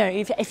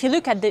 if you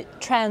look at the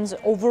trends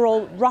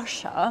overall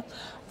Russia,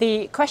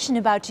 the question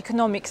about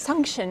economic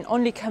sanction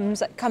only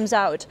comes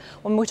out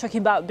when we're talking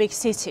about big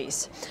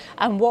cities.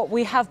 And what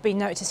we have been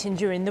noticing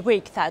during the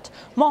week, that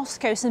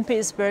Moscow, St.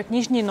 Petersburg,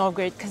 Nizhny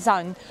Novgorod,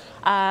 Kazan,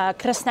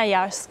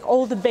 Krasnoyarsk,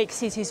 all the big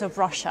cities of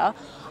Russia,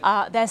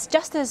 there's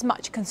just as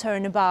much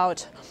concern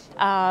about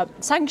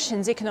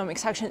sanctions, economic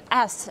sanctions,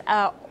 as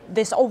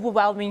this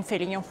overwhelming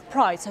feeling of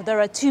pride. So there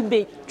are 2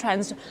 big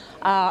trends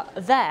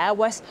there,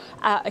 whereas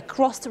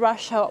across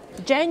Russia,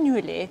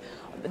 genuinely,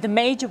 the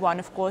major one,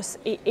 of course,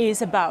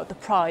 is about the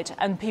pride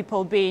and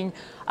people being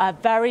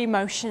very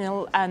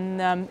emotional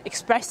and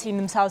expressing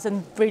themselves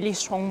in really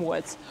strong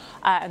words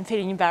and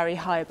feeling very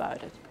high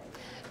about it.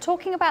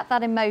 Talking about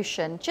that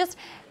emotion, just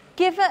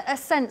give a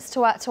sense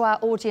to our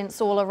audience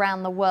all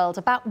around the world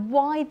about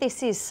why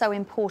this is so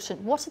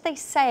important. What are they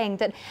saying?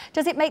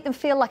 Does it make them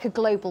feel like a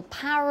global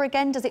power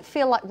again? Does it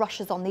feel like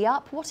Russia's on the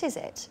up? What is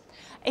it?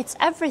 It's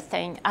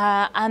everything,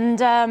 and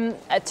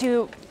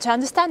to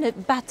understand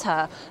it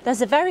better,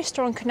 there's a very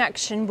strong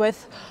connection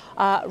with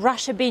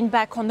Russia being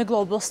back on the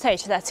global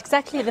stage. That's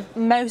exactly the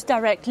most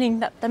direct link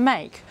that they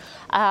make.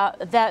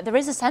 There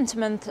is a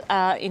sentiment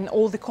in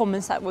all the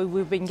comments that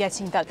we've been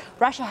getting that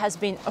Russia has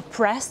been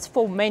oppressed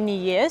for many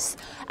years,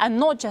 and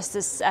not just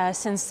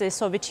since the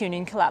Soviet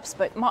Union collapsed,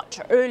 but much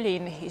early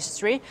in the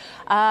history.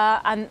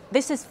 And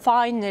this is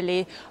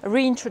finally a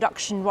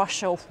reintroduction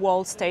Russia of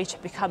world stage,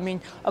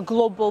 becoming a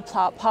global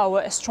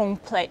power, a strong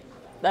play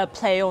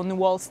on the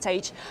world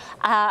stage.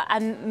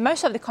 And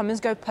most of the comments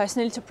go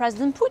personally to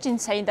President Putin,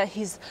 saying that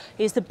he's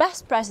the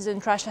best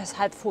president Russia has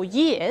had for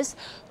years,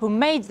 who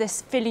made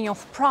this feeling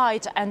of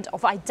pride and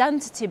of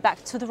identity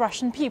back to the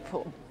Russian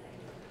people.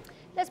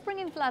 Let's bring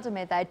in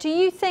Vladimir there. Do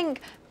you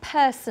think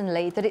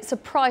personally that it's a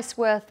price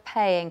worth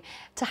paying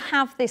to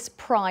have this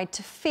pride,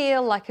 to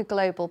feel like a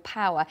global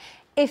power,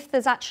 if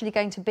there's actually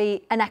going to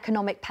be an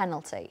economic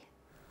penalty?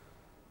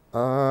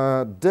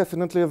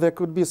 Definitely there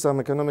could be some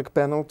economic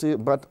penalty,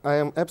 but I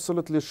am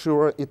absolutely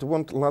sure it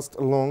won't last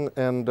long,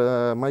 and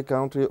my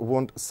country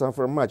won't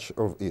suffer much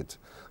of it.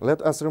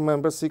 Let us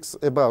remember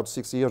about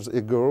 6 years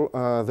ago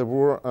there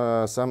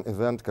were some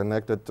event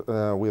connected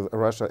with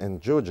Russia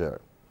and Georgia.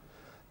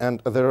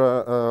 And there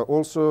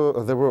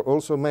were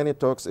also many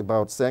talks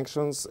about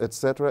sanctions,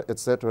 etc.,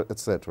 etc.,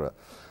 etc.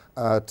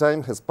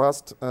 Time has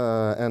passed,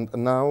 and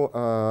now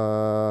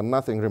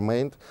nothing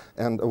remained,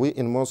 and we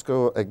in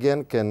Moscow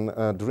again can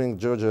drink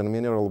Georgian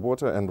mineral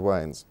water and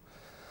wines.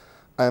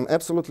 I am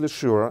absolutely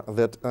sure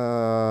that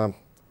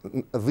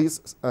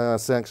these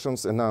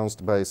sanctions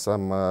announced by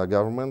some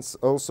governments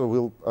also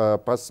will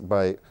pass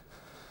by,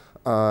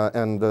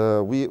 and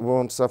we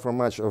won't suffer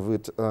much of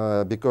it,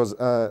 because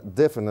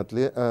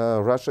definitely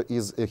Russia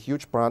is a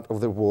huge part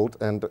of the world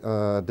and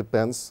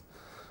depends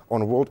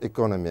on world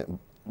economy.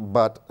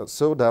 But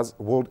so does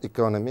world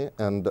economy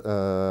and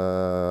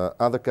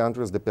other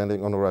countries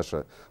depending on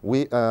Russia.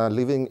 We are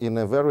living in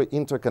a very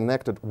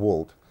interconnected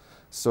world,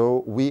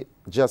 so we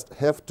just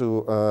have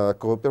to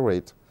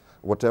cooperate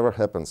whatever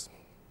happens.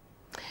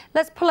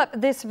 Let's pull up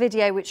this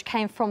video which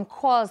came from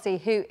Kwasi,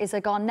 who is a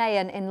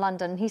Ghanaian in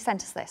London. He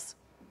sent us this.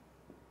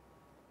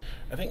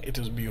 I think it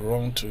would be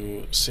wrong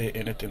to say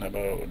anything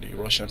about the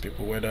Russian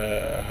people, whether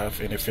I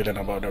have any feeling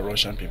about the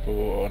Russian people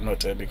or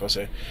not, because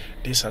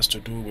this has to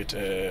do with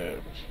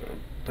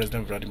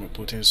President Vladimir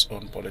Putin's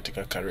own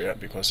political career,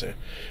 because,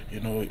 you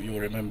know, you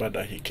remember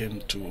that he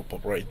came to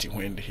popularity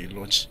when he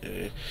launched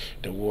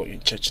the war in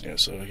Chechnya.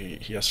 So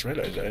he has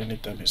realized that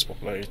anytime his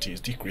popularity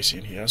is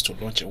decreasing, he has to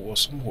launch a war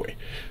somewhere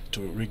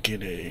to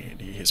regain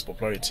his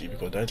popularity,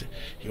 because that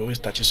he always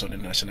touches on the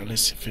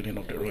nationalist feeling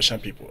of the Russian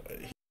people.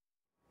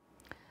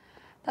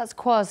 That's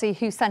Kwasi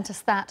who sent us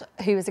that,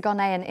 who is a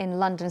Ghanaian in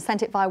London.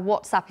 Sent it via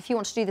WhatsApp. If you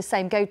want to do the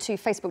same, go to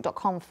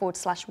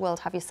facebook.com/world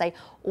have your say.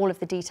 All of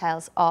the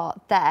details are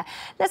there.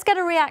 Let's get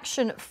a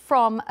reaction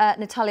from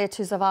Natalia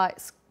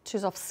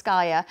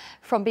Tuzovskaya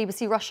from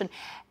BBC Russian.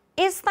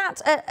 Is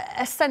that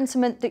a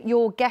sentiment that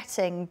you're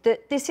getting,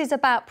 that this is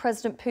about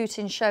President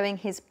Putin showing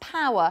his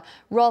power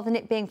rather than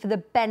it being for the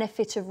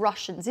benefit of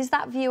Russians? Is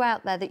that view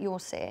out there that you're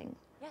seeing?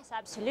 Yes,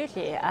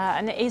 absolutely,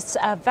 and it's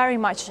very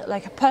much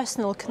like a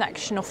personal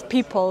connection of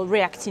people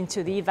reacting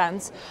to the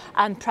events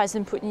and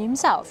President Putin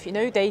himself. You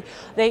know,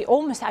 they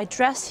almost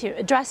address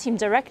him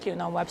directly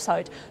on our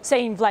website,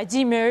 saying,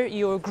 "Vladimir,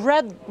 you're a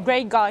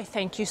great guy.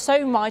 Thank you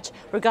so much,"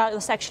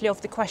 regardless actually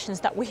of the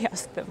questions that we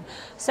ask them.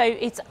 So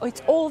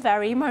it's all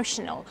very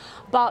emotional,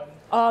 but.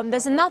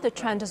 There's another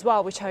trend as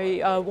well, which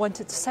I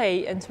wanted to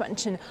say and to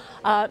mention,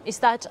 is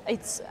that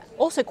it's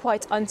also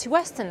quite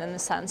anti-Western in a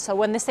sense. So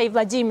when they say,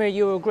 "Vladimir,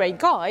 you're a great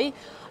guy,"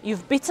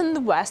 you've beaten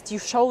the West,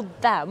 you've showed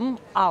them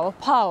our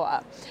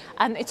power.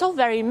 And it's all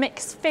very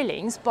mixed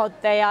feelings,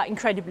 but they are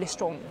incredibly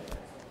strong.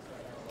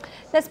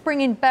 Let's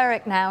bring in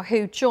Berik now,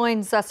 who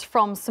joins us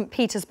from St.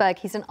 Petersburg.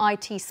 He's an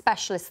IT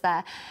specialist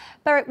there.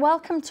 Berik,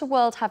 welcome to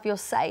World Have Your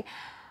Say.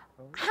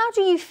 How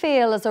do you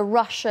feel as a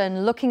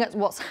Russian looking at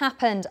what's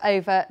happened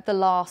over the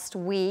last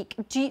week?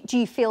 Do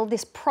you feel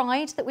this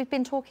pride that we've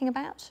been talking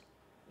about?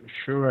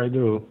 Sure, I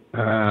do.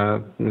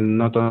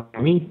 Not only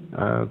me.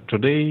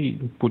 Today,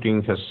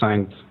 Putin has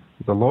signed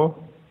the law,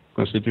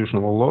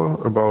 constitutional law,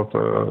 about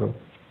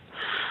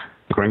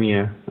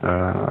Crimea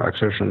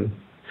accession.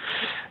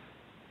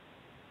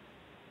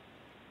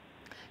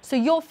 So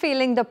you're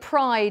feeling the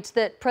pride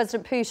that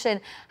President Putin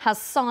has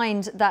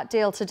signed that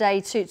deal today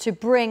to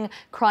bring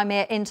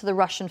Crimea into the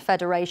Russian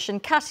Federation.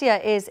 Katya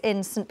is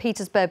in St.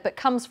 Petersburg but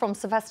comes from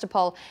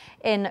Sevastopol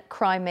in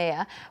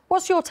Crimea.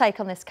 What's your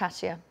take on this,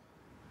 Katya?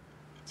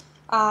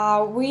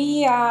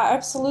 We are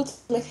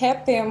absolutely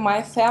happy.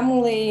 My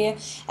family,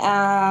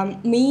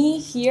 me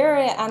here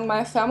and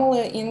my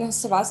family in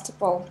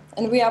Sevastopol.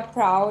 And we are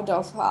proud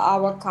of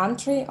our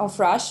country, of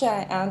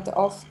Russia and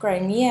of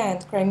Crimea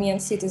and Crimean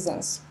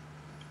citizens.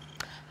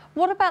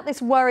 What about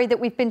this worry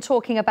that we've been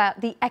talking about,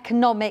 the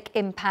economic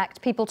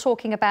impact, people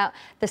talking about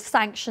the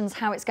sanctions,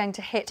 how it's going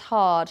to hit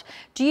hard?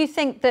 Do you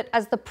think that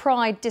as the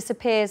pride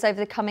disappears over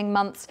the coming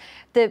months,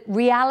 the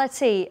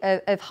reality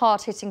of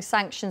hard-hitting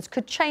sanctions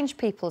could change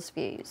people's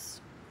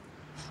views?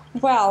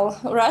 Well,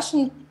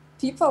 Russian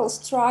people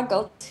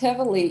struggled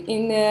heavily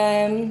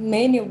in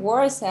many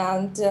wars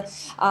and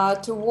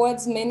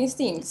towards many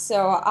things. So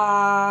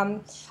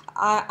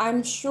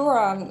I'm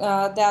sure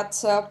that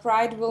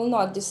pride will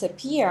not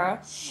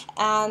disappear.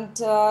 And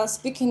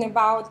speaking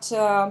about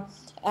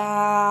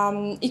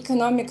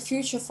economic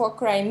future for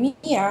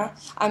Crimea,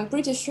 I'm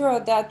pretty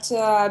sure that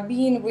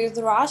being with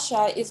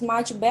Russia is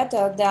much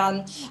better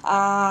than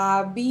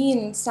being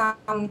in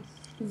some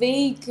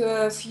vague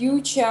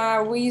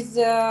future with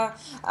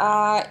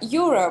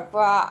Europe.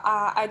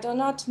 I do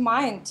not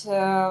mind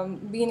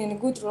being in a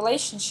good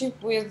relationship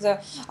with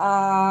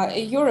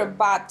Europe,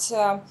 but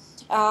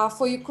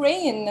for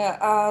Ukraine,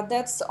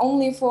 that's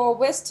only for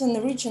western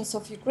regions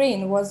of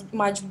Ukraine was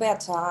much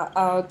better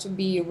to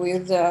be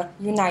with the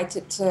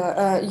United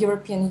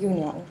European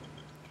Union.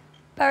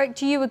 Berek,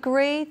 do you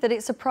agree that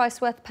it's a price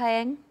worth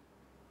paying?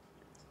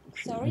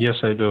 Sorry? Yes,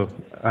 I do.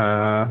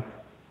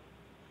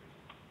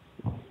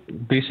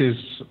 This is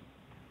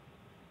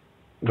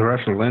the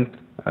Russian land.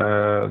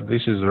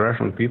 This is the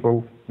Russian people.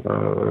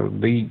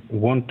 They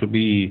want to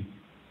be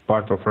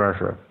part of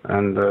Russia,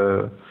 and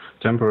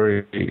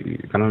temporary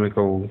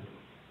economical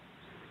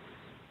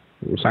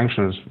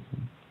sanctions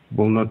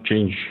will not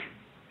change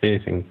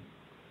anything.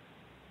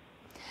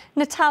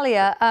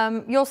 Natalia,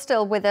 you're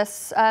still with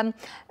us.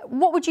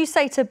 What would you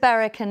say to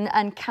Berek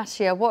and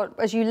Katia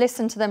as you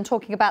listen to them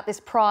talking about this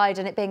pride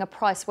and it being a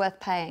price worth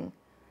paying?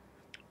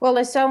 Well,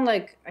 they sound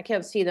like, I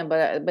can't see them,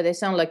 but they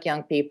sound like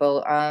young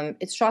people.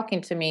 It's shocking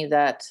to me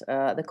that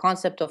the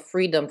concept of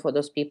freedom for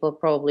those people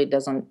probably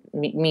doesn't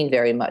mean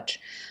very much,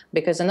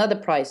 because another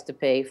price to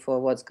pay for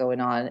what's going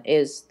on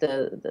is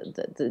the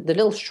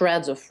little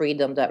shreds of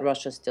freedom that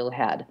Russia still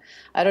had.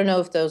 I don't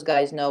know if those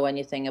guys know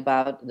anything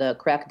about the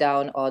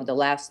crackdown on the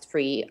last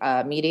free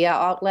media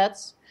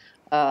outlets.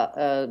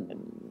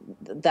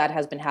 That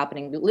has been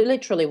happening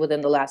literally within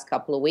the last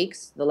couple of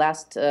weeks. The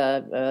last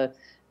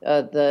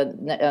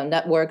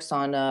networks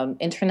on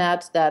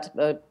internet that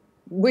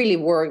really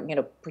were,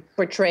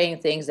 portraying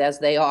things as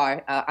they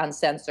are,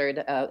 uncensored,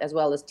 as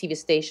well as TV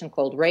station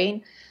called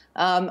Rain.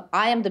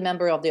 I am the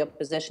member of the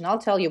opposition. I'll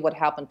tell you what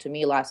happened to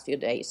me a few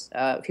days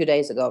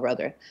ago,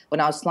 rather, when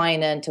I was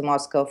flying into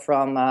Moscow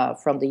from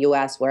the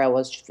U.S., where I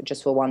was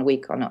just for 1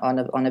 week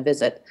on a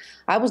visit.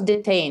 I was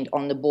detained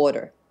on the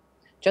border,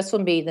 just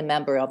from being the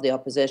member of the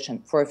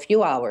opposition for a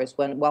few hours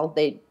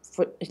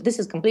this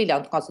is completely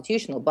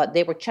unconstitutional, but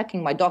they were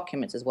checking my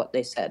documents, is what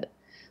they said.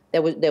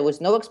 There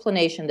was no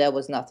explanation, there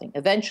was nothing.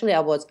 Eventually,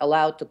 I was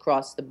allowed to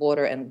cross the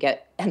border and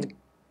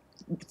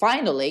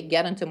finally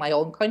get into my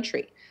own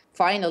country,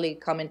 finally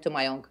come into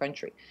my own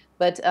country.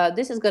 But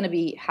this is going to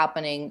be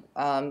happening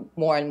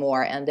more and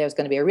more, and there's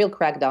going to be a real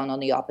crackdown on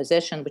the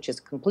opposition, which is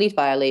a complete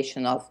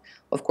violation of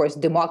course,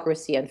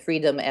 democracy and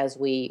freedom as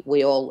we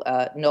all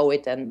know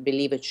it and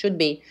believe it should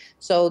be.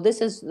 So this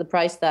is the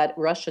price that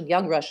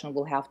young Russian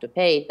will have to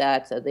pay,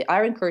 that the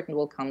Iron Curtain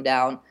will come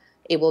down.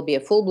 It will be a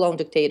full-blown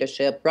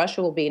dictatorship.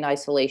 Russia will be in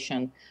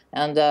isolation,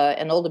 and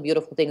all the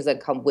beautiful things that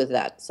come with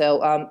that.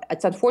 So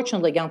it's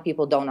unfortunately young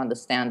people don't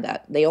understand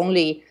that. They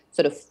only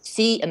sort of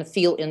see and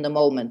feel in the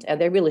moment, and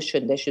they really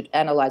shouldn't. They should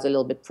analyze a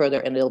little bit further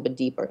and a little bit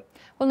deeper.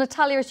 Well,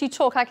 Natalia, as you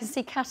talk, I can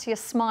see Katia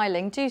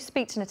smiling. Do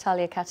speak to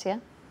Natalia,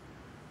 Katia.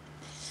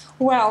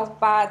 Well,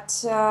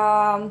 but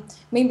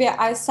maybe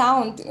I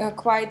sound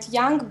quite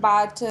young,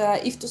 but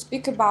if to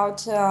speak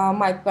about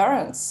my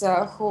parents,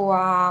 who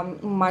are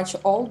much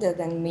older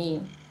than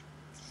me,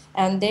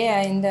 and they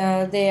are in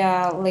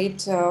their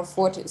late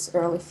 40s,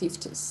 early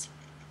 50s,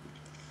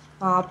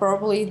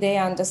 probably they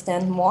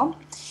understand more.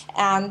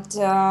 And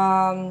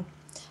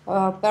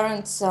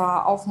parents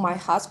of my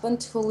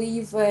husband who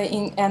live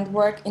and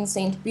work in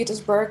St.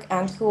 Petersburg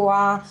and who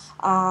are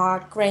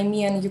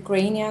Crimean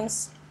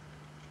Ukrainians.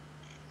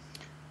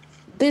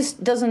 This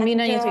doesn't mean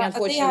anything,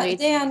 unfortunately.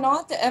 They are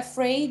not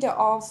afraid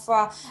of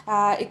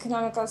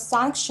economical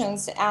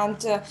sanctions, and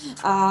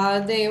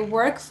they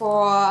work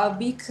for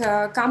big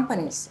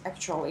companies,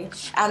 actually,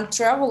 and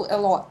travel a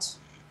lot.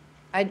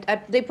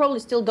 They probably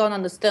still don't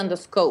understand the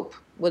scope.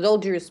 With all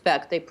due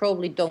respect, they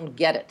probably don't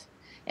get it.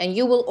 And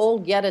you will all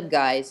get it,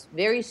 guys,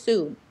 very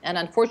soon. And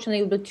unfortunately,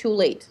 it will be too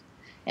late.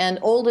 And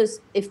all this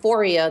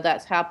euphoria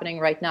that's happening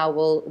right now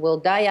will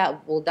die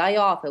out, will die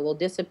off, it will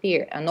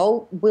disappear. And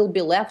all we'll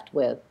be left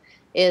with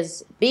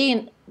is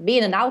being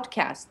an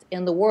outcast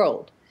in the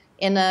world,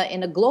 in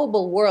a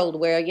global world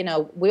where,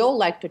 we all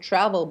like to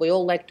travel, we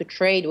all like to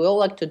trade, we all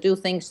like to do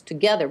things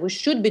together. We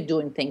should be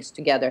doing things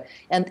together.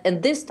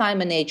 And this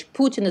time and age,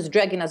 Putin is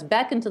dragging us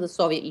back into the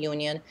Soviet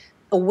Union,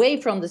 away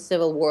from the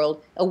civil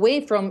world, away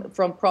from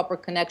proper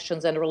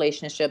connections and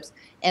relationships,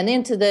 and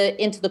into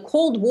the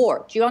Cold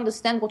War. Do you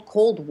understand what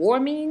Cold War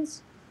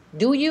means?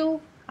 Do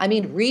you? I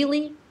mean,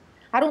 really?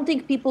 I don't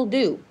think people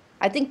do.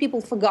 I think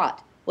people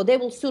forgot. Well, they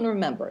will soon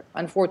remember,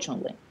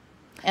 unfortunately.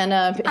 And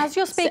as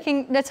you're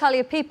speaking,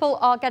 Natalia, people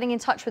are getting in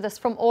touch with us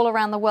from all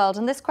around the world.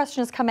 And this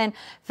question has come in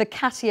for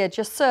Katia.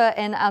 Jasur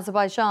in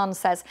Azerbaijan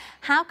says,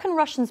 how can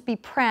Russians be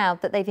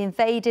proud that they've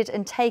invaded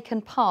and taken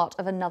part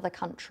of another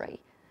country?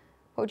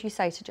 What would you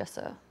say to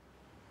Jasur?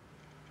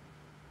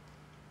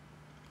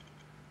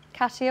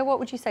 Katia, what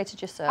would you say to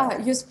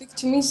Jasur? You speak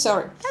to me,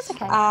 sorry. That's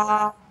okay.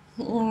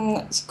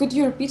 Could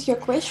you repeat your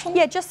question?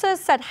 Yeah, Jasur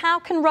said, how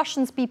can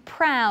Russians be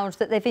proud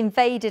that they've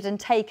invaded and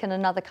taken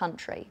another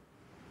country?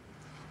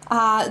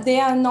 They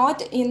are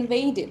not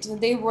invaded,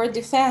 they were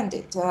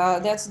defended.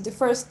 That's the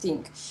first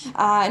thing.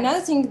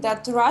 Another thing,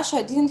 that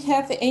Russia didn't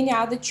have any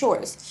other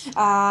choice.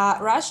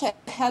 Russia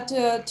had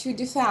to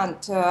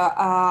defend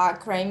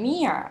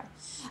Crimea.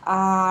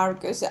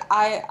 Because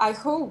I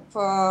hope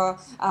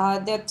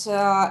that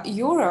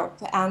Europe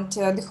and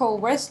the whole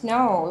West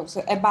knows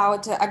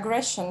about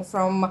aggression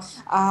from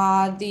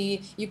the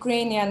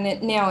Ukrainian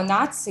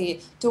neo-Nazi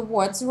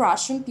towards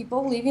Russian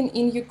people living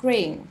in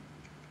Ukraine.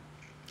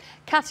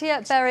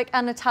 Katia, Berik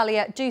and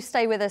Natalia, do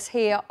stay with us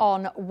here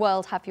on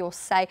World Have Your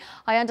Say.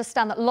 I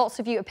understand that lots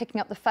of you are picking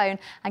up the phone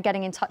and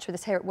getting in touch with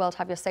us here at World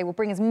Have Your Say. We'll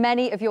bring as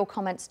many of your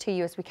comments to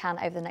you as we can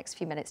over the next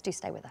few minutes. Do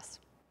stay with us.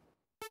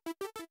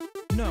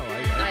 No,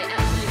 I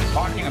absolutely...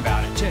 Talking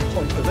about it. Jen,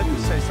 let me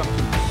say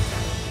something.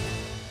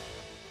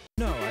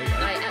 No,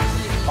 I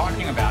absolutely...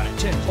 Talking about it.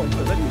 Jen,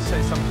 let me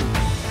say something.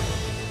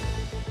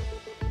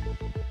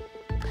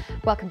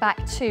 Welcome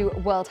back to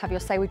World Have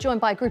Your Say. We're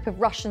joined by a group of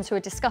Russians who are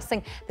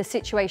discussing the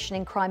situation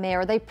in Crimea.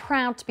 Are they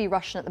proud to be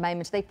Russian at the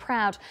moment? Are they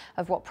proud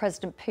of what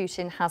President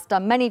Putin has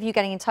done? Many of you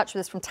getting in touch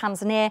with us from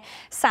Tanzania,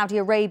 Saudi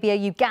Arabia,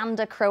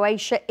 Uganda,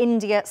 Croatia,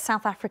 India,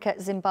 South Africa,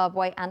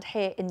 Zimbabwe and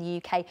here in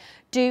the UK.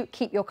 Do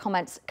keep your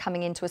comments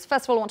coming in to us.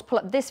 First of all, I want to pull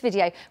up this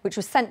video which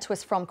was sent to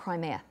us from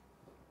Crimea.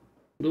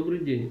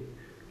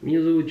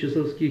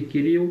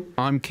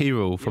 I'm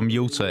Kirill from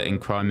Yalta in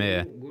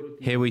Crimea.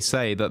 Here we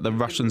say that the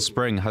Russian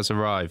spring has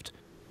arrived.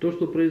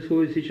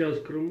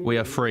 We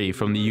are free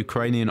from the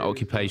Ukrainian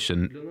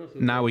occupation.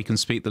 Now we can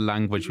speak the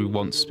language we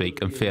want to speak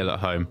and feel at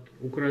home.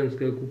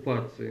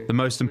 The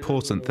most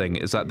important thing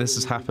is that this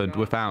has happened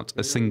without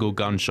a single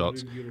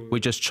gunshot.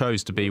 We just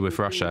chose to be with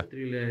Russia.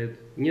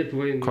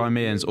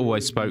 Crimeans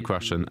always spoke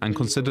Russian and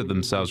considered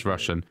themselves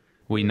Russian.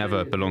 We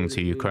never belonged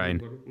to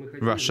Ukraine.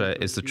 Russia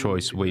is the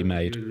choice we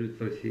made.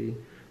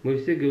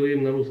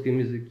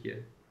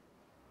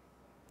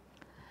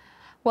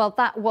 Well,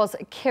 that was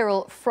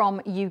Kirill from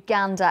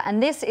Uganda,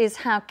 and this is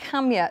how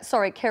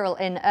Kirill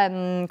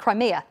in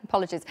Crimea,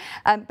 apologies.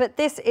 But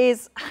this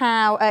is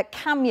how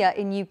Kamya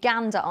in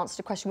Uganda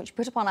answered a question which we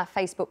put up on our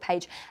Facebook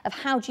page of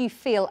how do you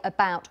feel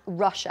about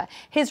Russia?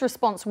 His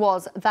response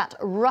was that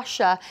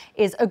Russia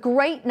is a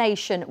great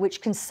nation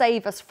which can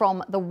save us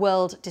from the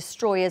world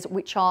destroyers,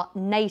 which are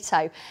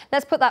NATO.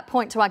 Let's put that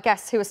point to our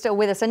guests who are still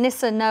with us.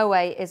 Anissa Noe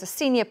is a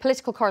senior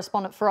political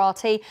correspondent for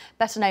RT,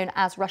 better known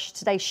as Russia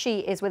Today. She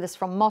is with us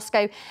from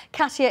Moscow.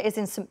 Katia is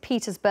in St.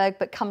 Petersburg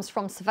but comes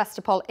from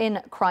Sevastopol in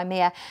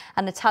Crimea.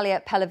 And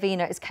Natalia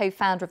Pelovina is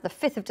co-founder of the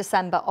 5th of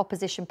December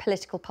opposition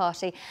political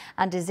party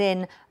and is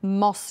in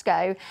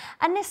Moscow.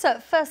 Anissa,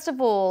 first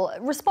of all,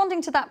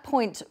 responding to that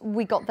point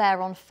we got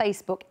there on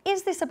Facebook,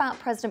 is this about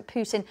President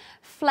Putin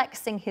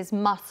flexing his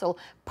muscle,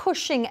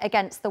 pushing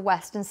against the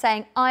West and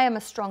saying, I am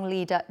a strong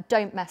leader,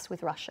 don't mess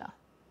with Russia?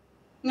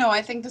 No,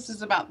 I think this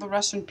is about the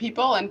Russian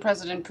people and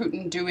President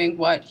Putin doing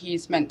what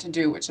he's meant to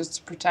do, which is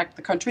to protect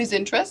the country's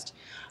interest.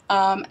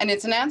 And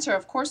it's an answer,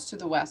 of course, to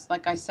the West.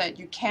 Like I said,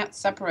 you can't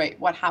separate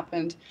what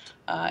happened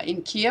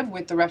in Kiev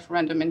with the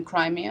referendum in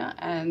Crimea.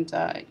 And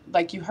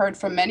like you heard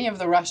from many of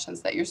the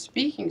Russians that you're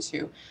speaking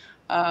to,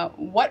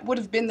 what would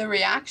have been the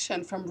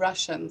reaction from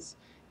Russians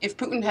if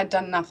Putin had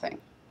done nothing?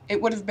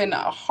 It would have been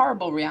a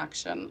horrible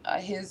reaction.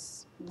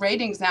 His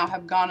ratings now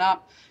have gone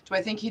up. Do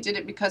I think he did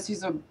it because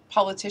he's a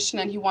politician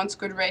and he wants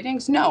good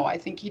ratings? No, I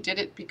think he did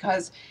it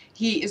because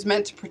he is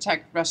meant to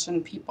protect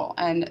Russian people.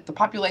 And the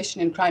population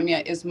in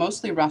Crimea is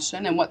mostly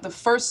Russian. And what the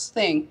first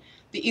thing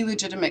the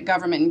illegitimate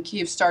government in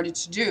Kiev started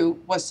to do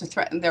was to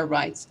threaten their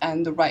rights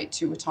and the right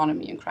to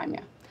autonomy in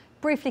Crimea.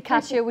 Briefly,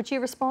 Katia, would you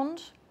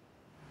respond?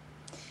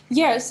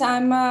 Yes,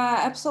 I'm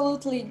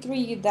absolutely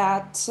agree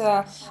that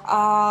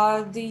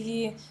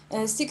the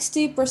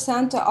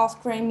 60% of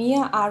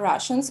Crimea are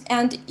Russians,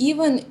 and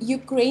even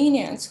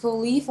Ukrainians who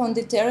live on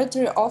the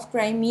territory of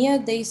Crimea,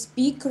 they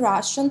speak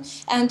Russian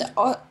and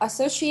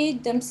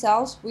associate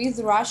themselves with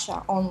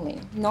Russia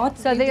only, not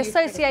so they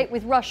associate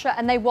with Russia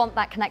and they want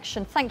that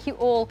connection. Thank you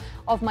all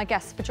of my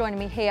guests for joining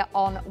me here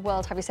on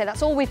World Have You Say.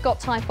 That's all we've got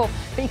time for,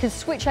 but you can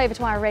switch over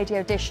to our radio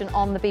edition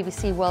on the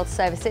BBC World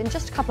Service in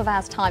just a couple of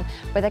hours' time,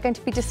 where they're going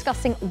to be discussing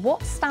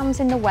what stands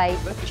in the way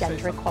of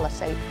gender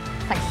equality.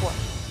 Thanks for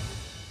watching.